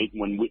crimes, right?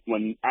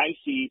 When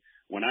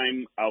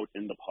I'm out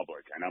in the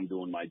public and I'm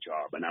doing my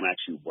job and I'm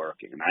actually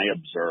working and I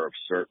observe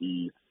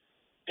certain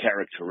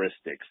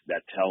characteristics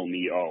that tell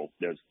me,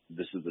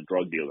 this is a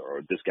drug dealer,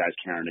 or this guy's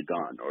carrying a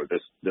gun, or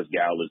this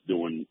gal is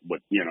doing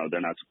what they're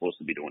not supposed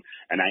to be doing,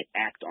 and I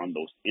act on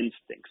those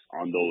instincts,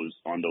 on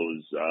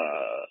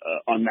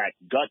that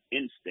gut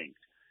instinct,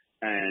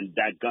 and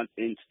that gut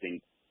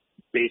instinct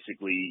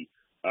basically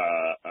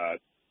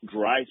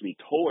drives me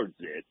towards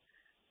it.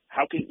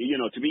 How can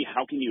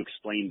you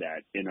explain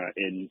that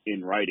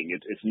in writing?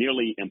 It's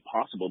nearly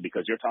impossible,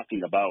 because you're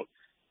talking about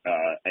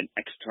an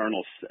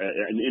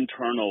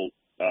internal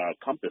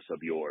compass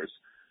of yours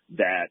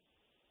that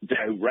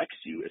directs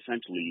you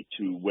essentially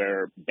to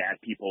where bad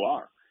people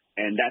are.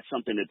 And that's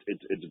something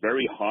it's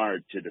very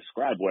hard to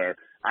describe, where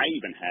I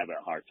even have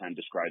a hard time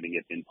describing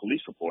it in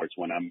police reports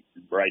when I'm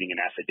writing an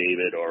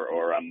affidavit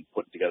or I'm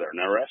putting together an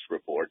arrest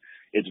report.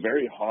 It's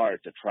very hard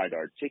to try to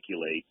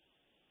articulate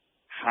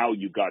how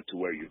you got to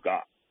where you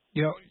got.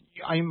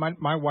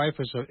 My wife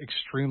is an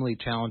extremely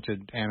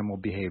talented animal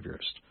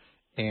behaviorist,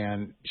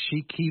 and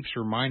she keeps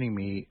reminding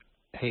me,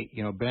 hey,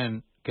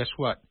 Ben, guess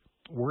what?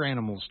 We're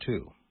animals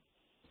too.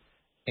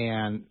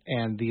 And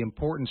the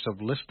importance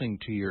of listening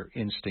to your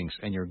instincts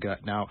and your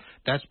gut. Now,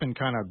 that's been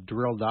kind of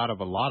drilled out of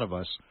a lot of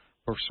us.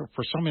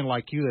 For someone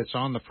like you that's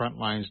on the front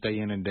lines day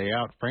in and day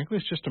out, frankly,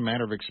 it's just a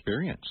matter of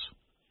experience.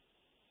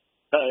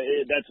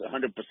 That's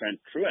 100%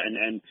 true.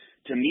 And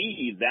to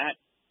me, that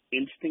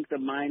instinct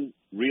of mine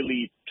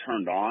really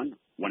turned on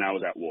when I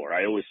was at war.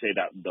 I always say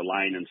that the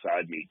lion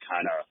inside me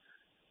kind of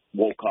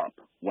woke up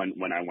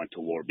when I went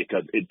to war,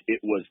 because it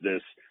was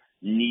this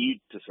need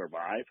to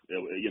survive,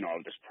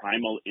 this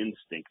primal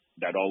instinct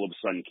that all of a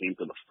sudden came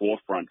to the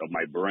forefront of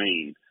my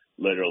brain,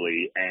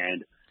 literally,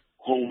 and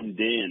honed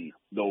in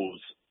those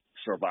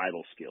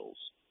survival skills.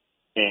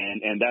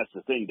 And that's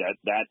the thing,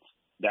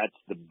 that's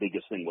the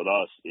biggest thing with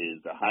us,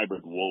 is the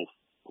hybrid wolf,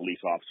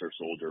 police officer,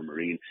 soldier,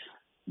 Marine.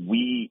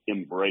 We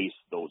embrace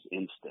those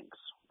instincts,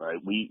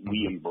 right?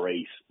 We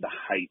embrace the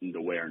heightened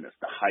awareness,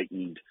 the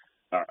heightened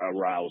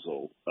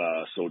arousal,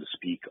 so to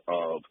speak,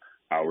 of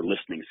our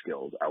listening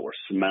skills, our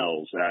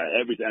smells,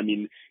 everything. I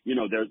mean,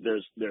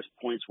 there's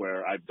points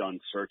where I've done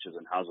searches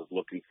in houses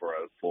looking for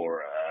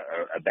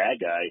a bad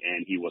guy,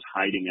 and he was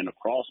hiding in a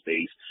crawl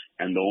space.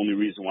 And the only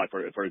reason why,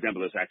 for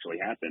example, this actually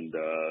happened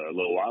a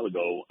little while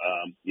ago.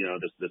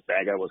 This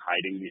bad guy was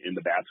hiding in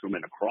the bathroom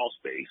in a crawl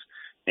space,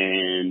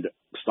 and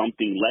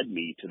something led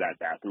me to that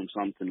bathroom.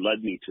 Something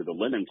led me to the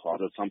linen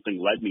closet. Something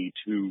led me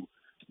to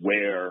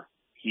where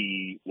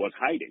he was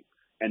hiding,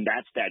 and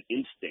that's that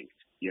instinct,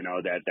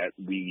 that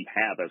we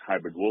have as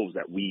hybrid wolves,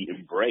 that we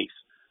embrace,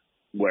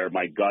 where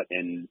my gut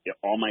and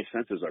all my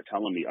senses are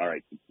telling me, all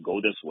right, go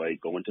this way,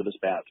 go into this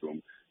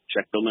bathroom,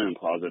 check the linen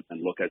closet,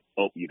 and look at,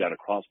 oh, you got a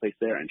crawl space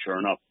there. And sure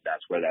enough,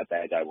 that's where that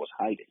bad guy was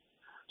hiding.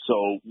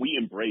 So we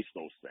embrace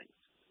those things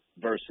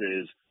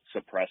versus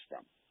suppress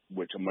them,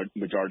 which a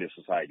majority of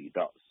society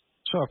does.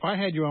 So if I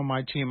had you on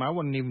my team, I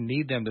wouldn't even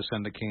need them to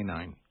send a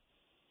canine.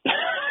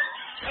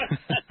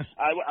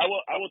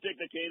 I will take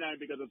the canine,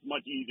 because it's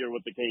much easier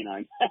with the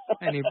canine.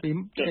 And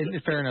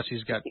in fairness,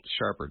 he's got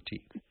sharper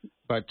teeth.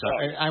 But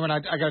I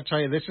got to tell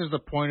you, this is the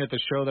point of the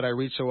show that I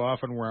read so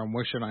often where I'm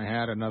wishing I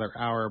had another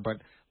hour. But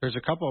there's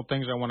a couple of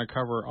things I want to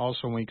cover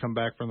also when we come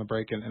back from the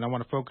break, and I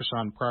want to focus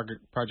on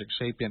Project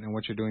Sapient and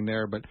what you're doing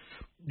there. But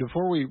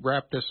before we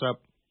wrap this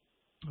up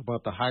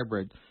about the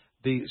hybrid,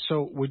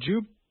 so would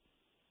you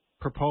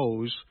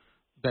propose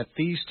that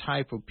these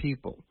type of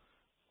people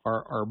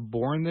are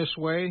born this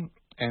way,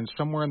 and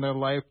somewhere in their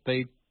life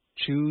they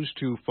choose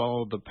to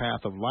follow the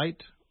path of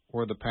light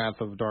or the path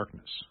of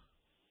darkness?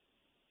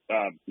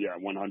 Yeah,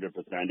 100%.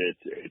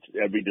 It's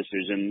every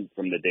decision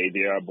from the day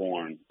they are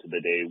born to the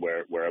day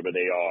wherever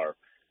they are.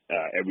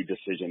 Every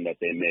decision that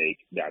they make,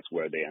 that's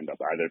where they end up,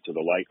 either to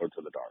the light or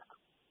to the dark.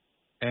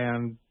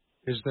 And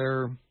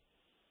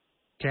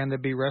can they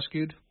be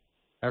rescued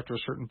after a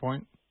certain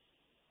point?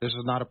 This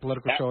is not a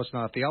political show. It's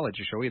not a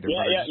theology show either.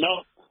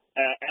 No.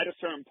 At a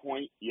certain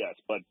point, yes,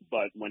 but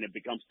when it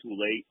becomes too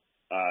late,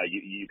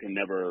 you can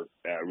never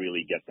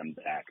really get them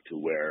back to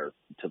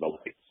the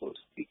light, so to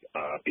speak,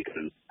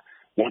 because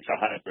once a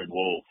hybrid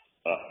wolf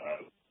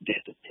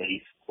gets a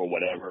taste for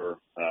whatever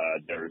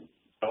they're,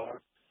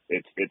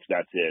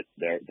 that's it.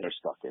 They're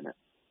stuck in it.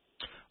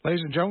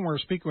 Ladies and gentlemen, we're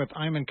speaking with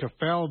Ayman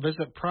Kafel.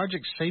 Visit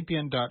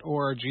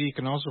projectsapient.org. You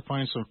can also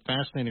find some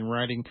fascinating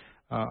writing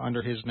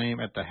under his name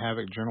at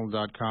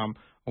thehavocjournal.com.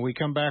 When we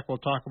come back, we'll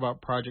talk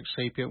about Project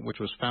Sapient, which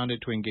was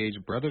founded to engage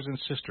brothers and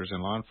sisters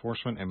in law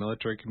enforcement and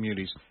military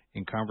communities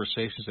in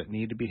conversations that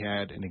need to be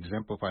had and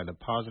exemplify the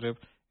positive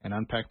and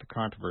unpack the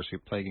controversy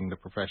plaguing the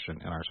profession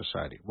in our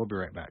society. We'll be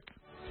right back.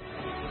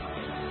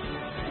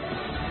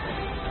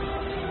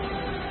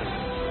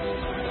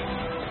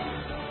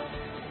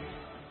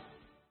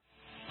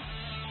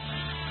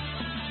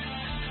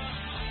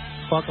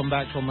 Welcome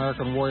back to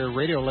American Warrior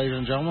Radio, ladies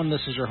and gentlemen.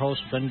 This is your host,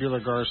 Ben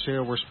Bueller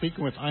Garcia. We're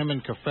speaking with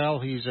Ayman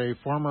Kafel. He's a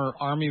former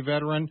Army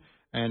veteran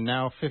and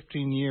now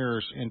 15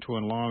 years into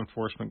a law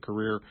enforcement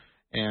career.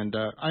 And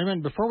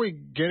Ayman, before we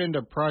get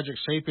into Project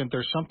Sapient,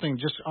 there's something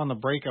just on the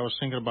break I was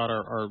thinking about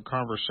our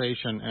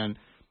conversation. And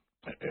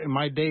in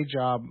my day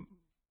job,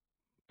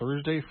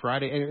 Thursday,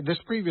 Friday, this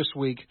previous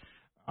week,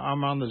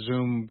 I'm on the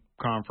Zoom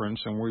conference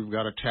and we've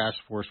got a task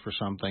force for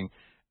something.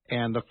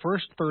 And the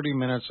first 30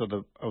 minutes of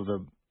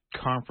the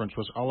conference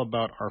was all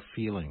about our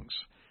feelings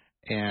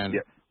and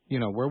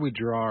where we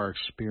draw our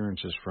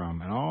experiences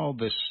from and all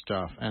this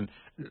stuff. And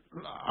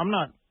I'm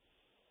not,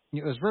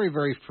 it was very,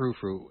 very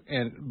frou-frou,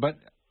 but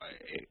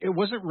it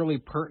wasn't really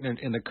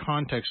pertinent in the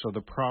context of the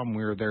problem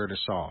we were there to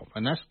solve.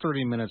 And that's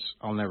 30 minutes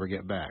I'll never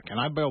get back. And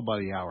I bail by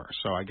the hour,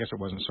 so I guess it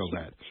wasn't so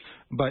bad.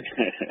 But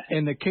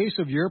in the case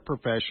of your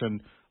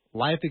profession,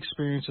 life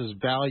experiences,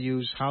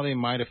 values, how they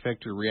might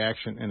affect your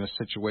reaction in a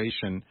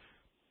situation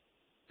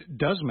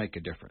does make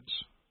a difference.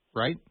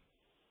 Right?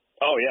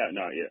 Oh, yeah.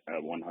 No, yeah,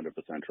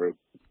 100% true.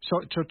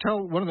 So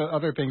tell one of the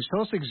other things,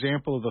 tell us an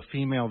example of the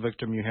female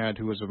victim you had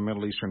who was of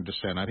Middle Eastern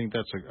descent. I think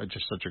that's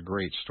just such a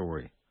great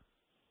story.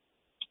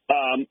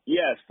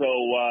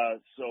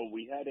 So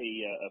we had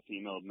a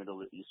female of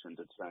Middle Eastern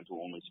descent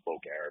who only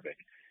spoke Arabic.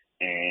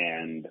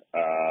 And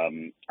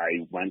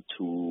I went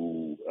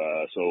to,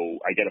 so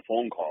I get a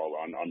phone call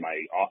on my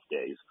off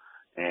days.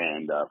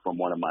 And from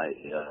one of my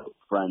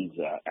friends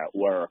at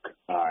work,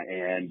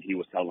 and he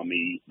was telling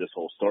me this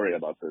whole story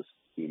about this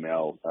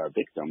female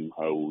victim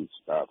who's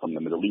from the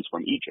Middle East,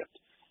 from Egypt.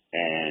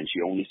 and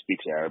she only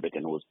speaks Arabic,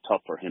 and it was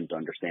tough for him to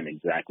understand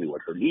exactly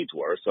what her needs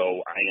were.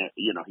 So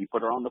he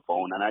put her on the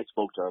phone, and I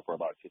spoke to her for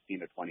about 15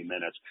 to 20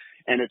 minutes,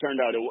 and it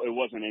turned out it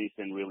wasn't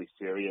anything really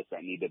serious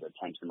that needed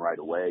attention right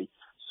away.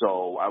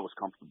 So I was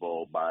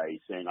comfortable by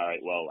saying, all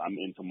right, well, I'm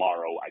in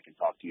tomorrow. I can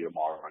talk to you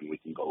tomorrow, and we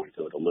can go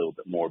into it a little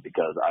bit more,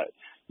 because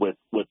with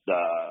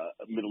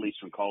Middle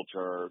Eastern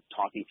culture,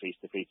 talking face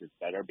to face is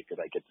better because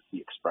I get to see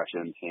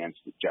expressions,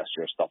 hands,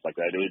 gestures, stuff like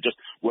that. It was just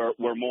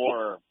we're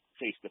more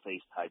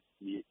face-to-face type,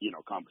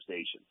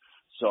 conversation.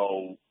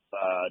 So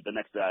the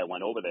next day I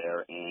went over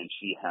there, and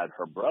she had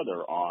her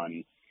brother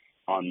on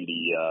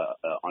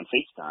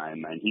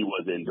FaceTime, and he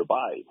was in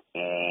Dubai.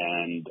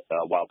 And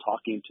while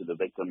talking to the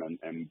victim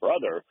and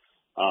brother,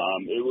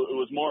 it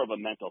was more of a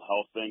mental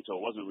health thing, so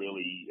it wasn't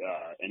really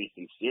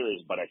anything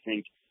serious. But I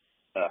think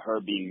her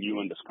being new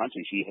in this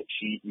country,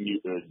 she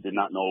did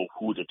not know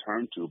who to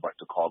turn to but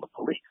to call the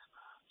police.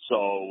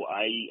 So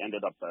I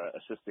ended up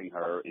assisting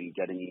her in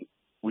getting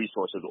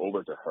resources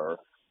over to her.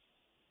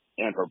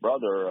 And her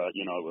brother,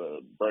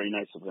 very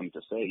nice of him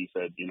to say, he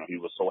said, he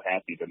was so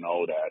happy to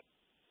know that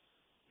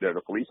there's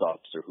a police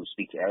officer who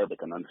speaks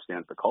Arabic and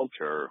understands the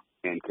culture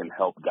and can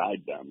help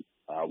guide them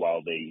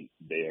while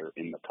they're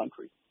in the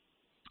country.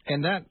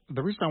 And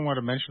the reason I want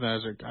to mention that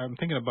is I'm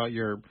thinking about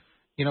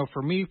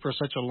for me, for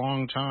such a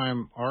long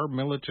time, our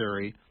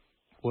military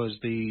was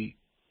the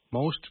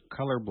most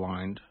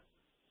colorblind,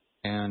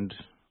 and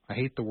I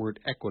hate the word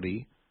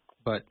equity,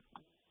 but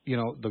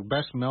the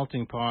best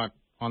melting pot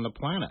on the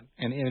planet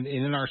and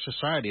in our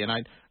society.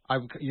 And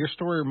your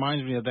story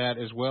reminds me of that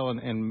as well,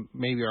 and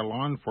maybe our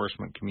law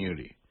enforcement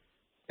community,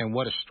 and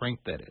what a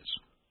strength that is.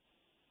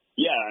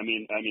 Yeah, I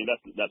mean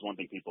that's one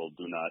thing people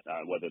do not,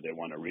 whether they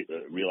want to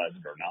realize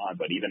it or not.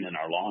 But even in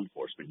our law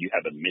enforcement, you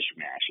have a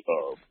mishmash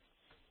of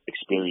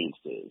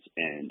experiences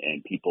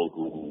and people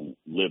who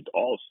lived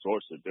all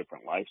sorts of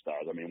different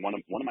lifestyles. I mean, one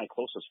of my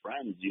closest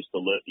friends used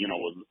to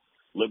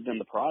lived in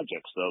the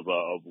projects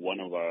of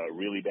one of a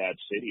really bad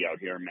city out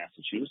here in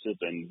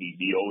Massachusetts, and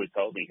he always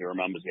told me he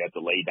remembers he had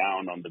to lay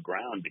down on the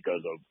ground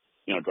because of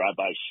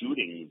drive-by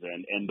shootings,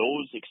 and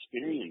those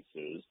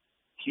experiences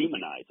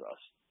humanize us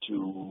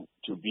to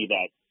be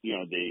that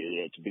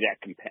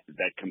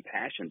that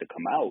compassion to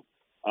come out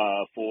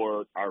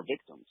for our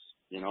victims,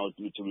 to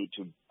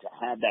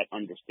have that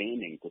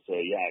understanding, to say,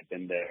 yeah, I've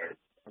been there,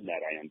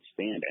 that I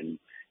understand,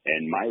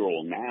 and my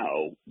role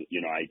now,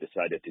 I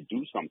decided to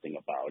do something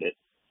about it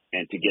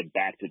and to get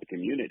back to the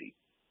community.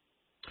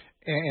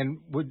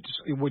 And would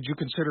you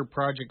consider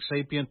Project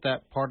Sapient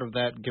that part of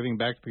that, giving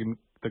back to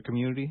the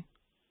community?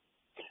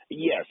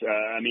 Yes.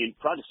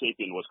 Project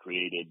Sapient was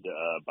created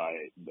by,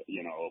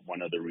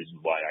 one of the reasons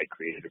why I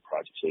created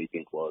Project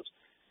Sapient was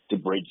to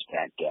bridge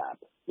that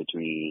gap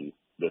between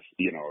the,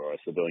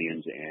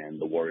 civilians and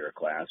the warrior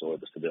class, or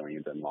the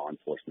civilians and law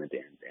enforcement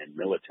and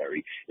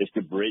military, is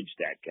to bridge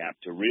that gap,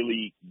 to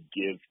really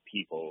give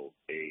people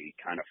a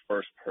kind of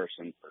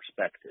first-person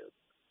perspective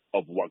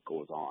of what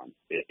goes on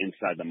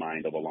inside the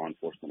mind of a law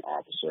enforcement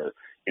officer,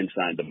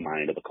 inside the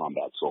mind of a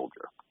combat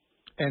soldier.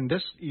 And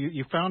this,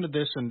 you founded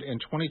this in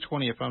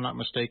 2020, if I'm not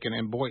mistaken,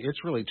 and boy,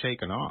 it's really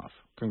taken off.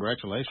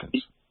 Congratulations.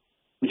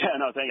 Yeah,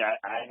 no, thank you.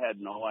 I had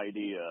no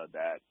idea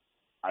that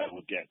I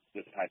would get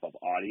this type of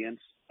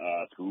audience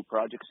through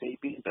Project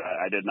Sapient.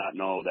 I did not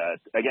know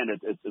that. Again,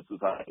 I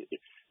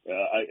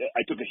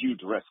took a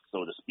huge risk,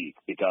 so to speak,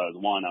 because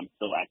one, I'm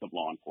still active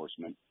law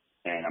enforcement,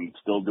 and I'm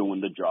still doing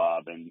the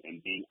job and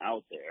being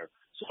out there.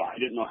 So I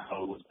didn't know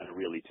how it was going to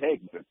really take,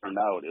 but it turned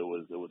out it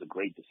was a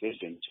great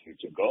decision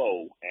to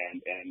go,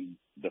 and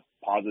the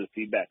positive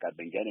feedback I've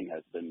been getting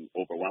has been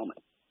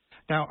overwhelming.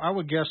 Now, I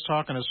would guess,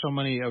 talking to so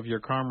many of your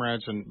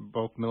comrades in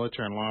both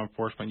military and law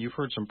enforcement, you've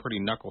heard some pretty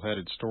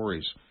knuckleheaded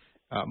stories,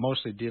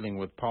 mostly dealing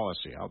with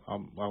policy.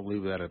 I'll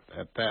leave that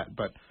at that.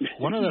 But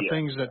one of the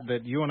things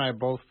that you and I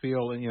both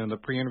feel, and in the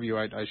pre-interview,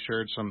 I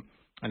shared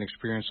an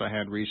experience I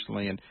had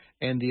recently,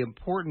 and the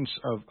importance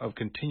of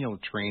continual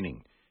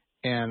training.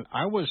 And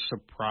I was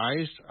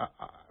surprised,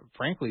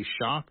 frankly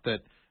shocked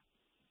that,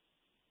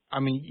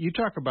 you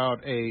talk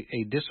about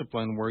a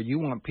discipline where you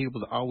want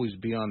people to always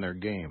be on their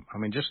game. I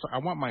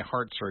want my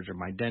heart surgeon,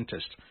 my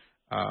dentist,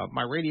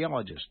 my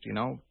radiologist,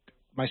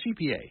 my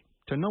CPA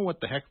to know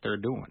what the heck they're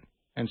doing.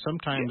 And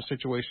sometimes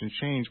situations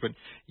change, but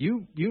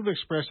you've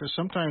expressed that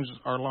sometimes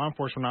our law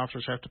enforcement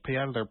officers have to pay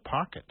out of their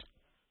pocket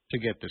to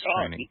get this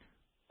training.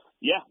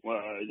 Yeah, well,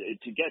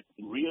 to get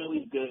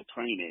really good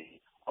training,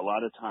 a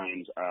lot of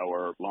times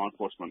our law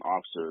enforcement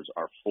officers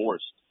are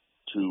forced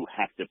to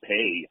have to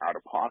pay out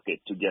of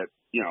pocket to get,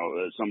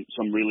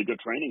 some really good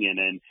training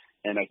in.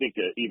 And I think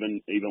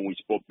even we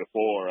spoke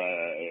before,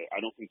 I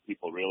don't think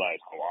people realize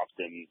how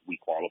often we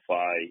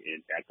qualify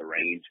at the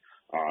range,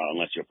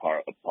 unless you're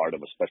part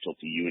of a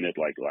specialty unit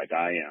like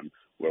I am,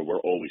 where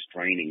we're always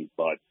training.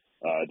 But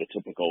the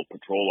typical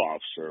patrol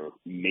officer,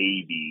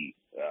 maybe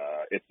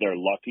if they're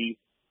lucky,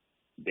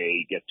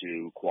 they get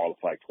to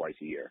qualify twice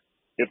a year,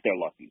 if they're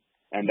lucky.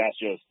 And that's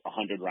just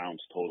 100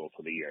 rounds total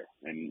for the year.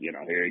 And,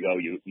 here you go,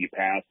 you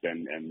passed,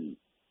 and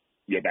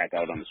you're back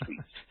out on the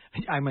streets.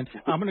 I'm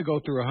going to go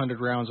through 100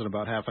 rounds in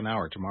about half an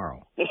hour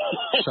tomorrow.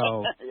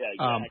 So,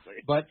 yeah,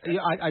 exactly. But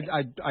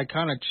I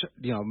kind of,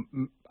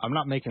 I'm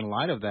not making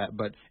light of that,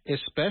 but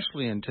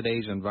especially in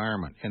today's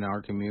environment, in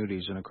our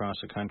communities and across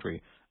the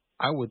country,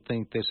 I would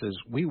think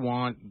we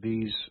want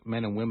these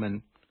men and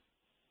women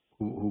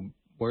who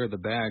wear the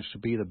badge to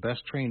be the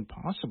best trained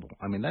possible.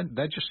 I mean,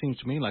 that just seems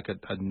to me like a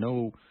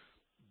no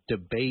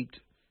debate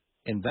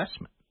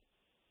investment.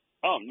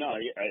 Oh, no,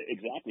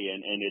 exactly.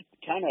 And it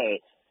kind of,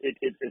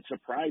 it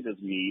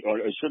surprises me, or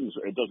it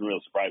doesn't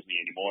really surprise me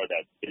anymore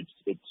that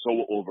it's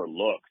so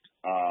overlooked,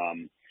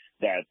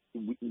 that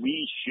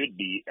we should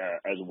be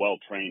as well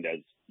trained as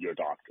your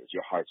doctors,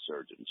 your heart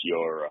surgeons,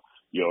 your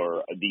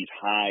these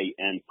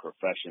high-end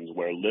professions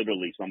where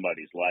literally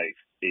somebody's life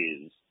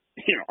is,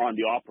 on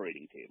the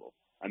operating table.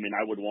 I mean,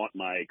 I would want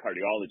my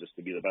cardiologist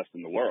to be the best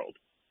in the world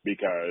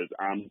because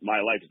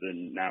my life is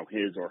in now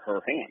his or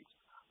her hands.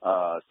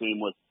 Same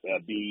with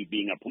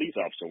being a police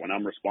officer. When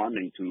I'm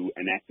responding to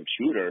an active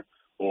shooter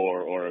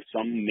or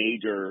some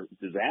major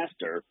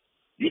disaster,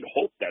 you'd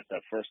hope that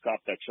the first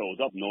cop that shows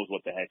up knows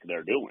what the heck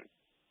they're doing.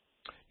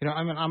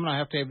 I'm going to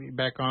have to have you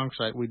back on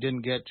because we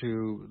didn't get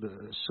to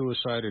the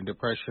suicide and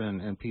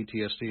depression and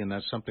PTSD, and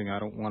that's something I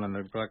don't want to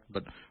neglect.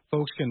 But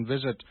folks can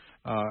visit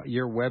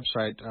your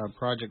website,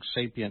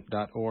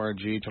 projectsapient.org,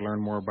 to learn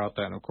more about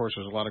that. And, of course,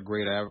 there's a lot of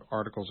great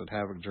articles at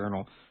Havoc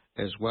Journal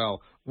as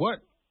well.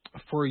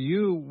 For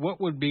you, what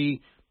would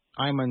be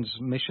Ayman's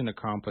mission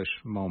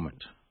accomplished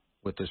moment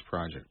with this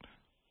project?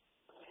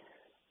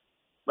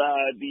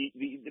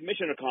 The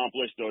mission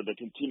accomplished, or the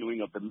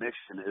continuing of the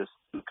mission, is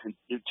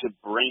to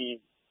bring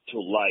to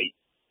light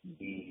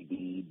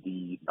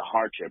the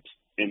hardships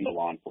in the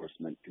law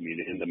enforcement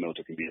community, in the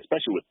military community,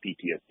 especially with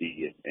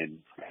PTSD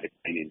and traumatic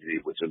brain injury,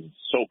 which is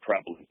so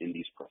prevalent in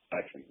these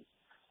professions.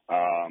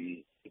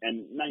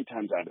 And 9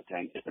 times out of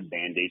 10, it's a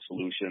Band-Aid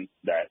solution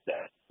that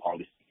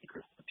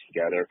policymakers put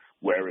together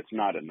where it's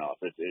not enough.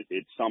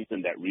 It's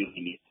something that really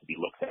needs to be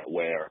looked at,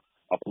 where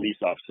a police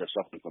officer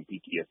suffering from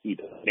PTSD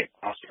doesn't get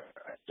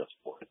ostracized just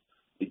for it.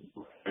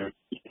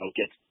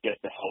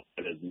 Gets the help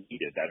that is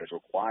needed, that is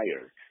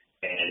required.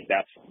 And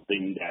that's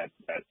something that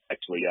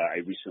actually I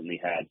recently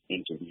had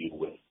an interview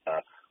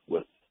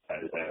with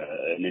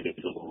an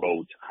individual who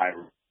wrote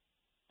hire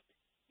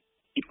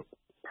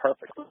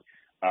perfectly.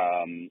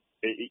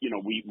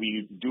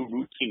 We do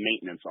routine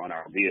maintenance on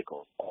our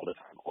vehicles all the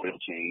time, oil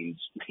change,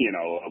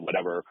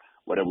 whatever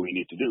we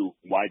need to do.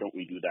 Why don't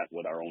we do that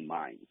with our own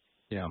minds?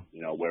 Yeah.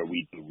 Where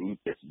we do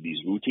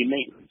these routine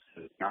maintenance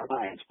in our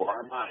minds, for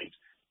our minds.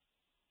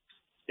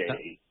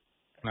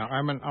 Now,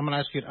 I'm going to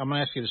ask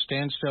you to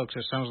stand still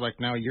because it sounds like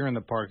now you're in the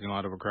parking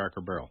lot of a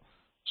Cracker Barrel.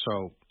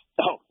 So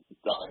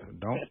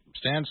don't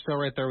stand still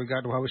right there. We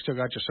still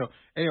got you. So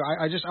anyway,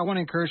 I want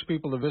to encourage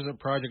people to visit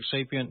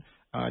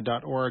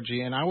projectsapient.org,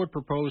 and I would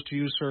propose to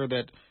you, sir,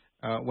 that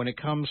when it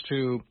comes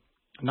to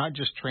not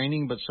just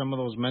training, but some of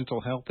those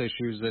mental health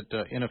issues that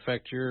in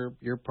effect your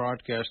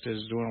podcast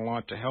is doing a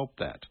lot to help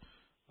that.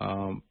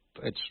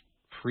 It's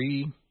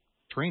free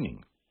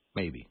training,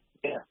 maybe.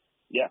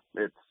 Yeah.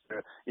 It's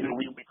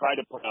we try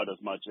to put out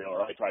as much,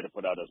 or I try to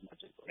put out as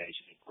much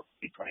information for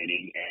free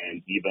training,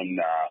 and even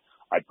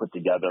I put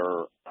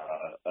together,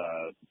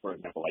 for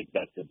example, like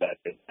vet-to-vet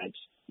events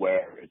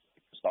where it's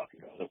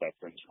talking to other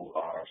veterans who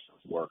are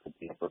work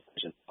and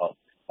proficient to help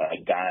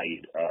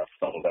guide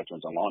fellow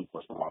veterans and law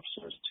enforcement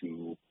officers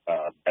to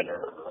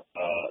better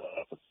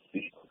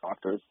facilities for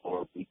doctors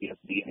for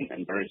PTSD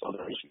and various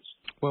other issues.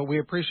 Well, we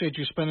appreciate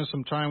you spending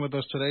some time with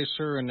us today,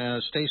 sir,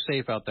 and stay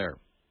safe out there.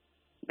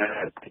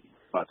 Thank you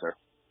so much, sir.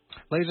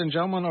 Ladies and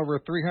gentlemen, over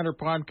 300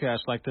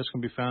 podcasts like this can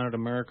be found at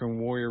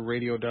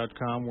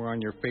AmericanWarriorRadio.com. We're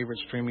on your favorite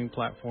streaming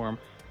platform.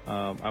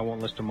 I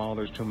won't list them all.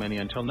 There's too many.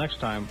 Until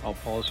next time, all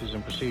policies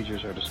and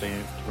procedures are to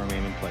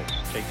remain in place.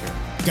 Take care.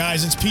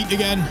 Guys, it's Pete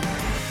again,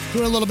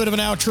 doing a little bit of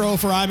an outro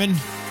for Ayman.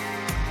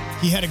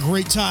 He had a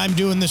great time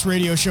doing this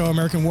radio show,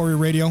 American Warrior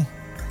Radio.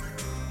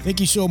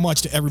 Thank you so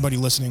much to everybody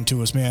listening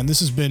to us, man.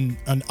 This has been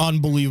an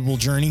unbelievable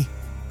journey.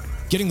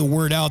 Getting the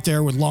word out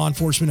there with law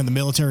enforcement and the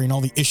military and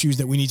all the issues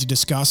that we need to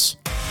discuss.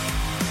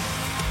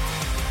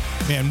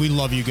 Man, we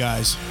love you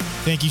guys.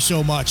 Thank you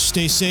so much.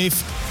 Stay safe.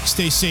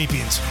 Stay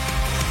sapiens.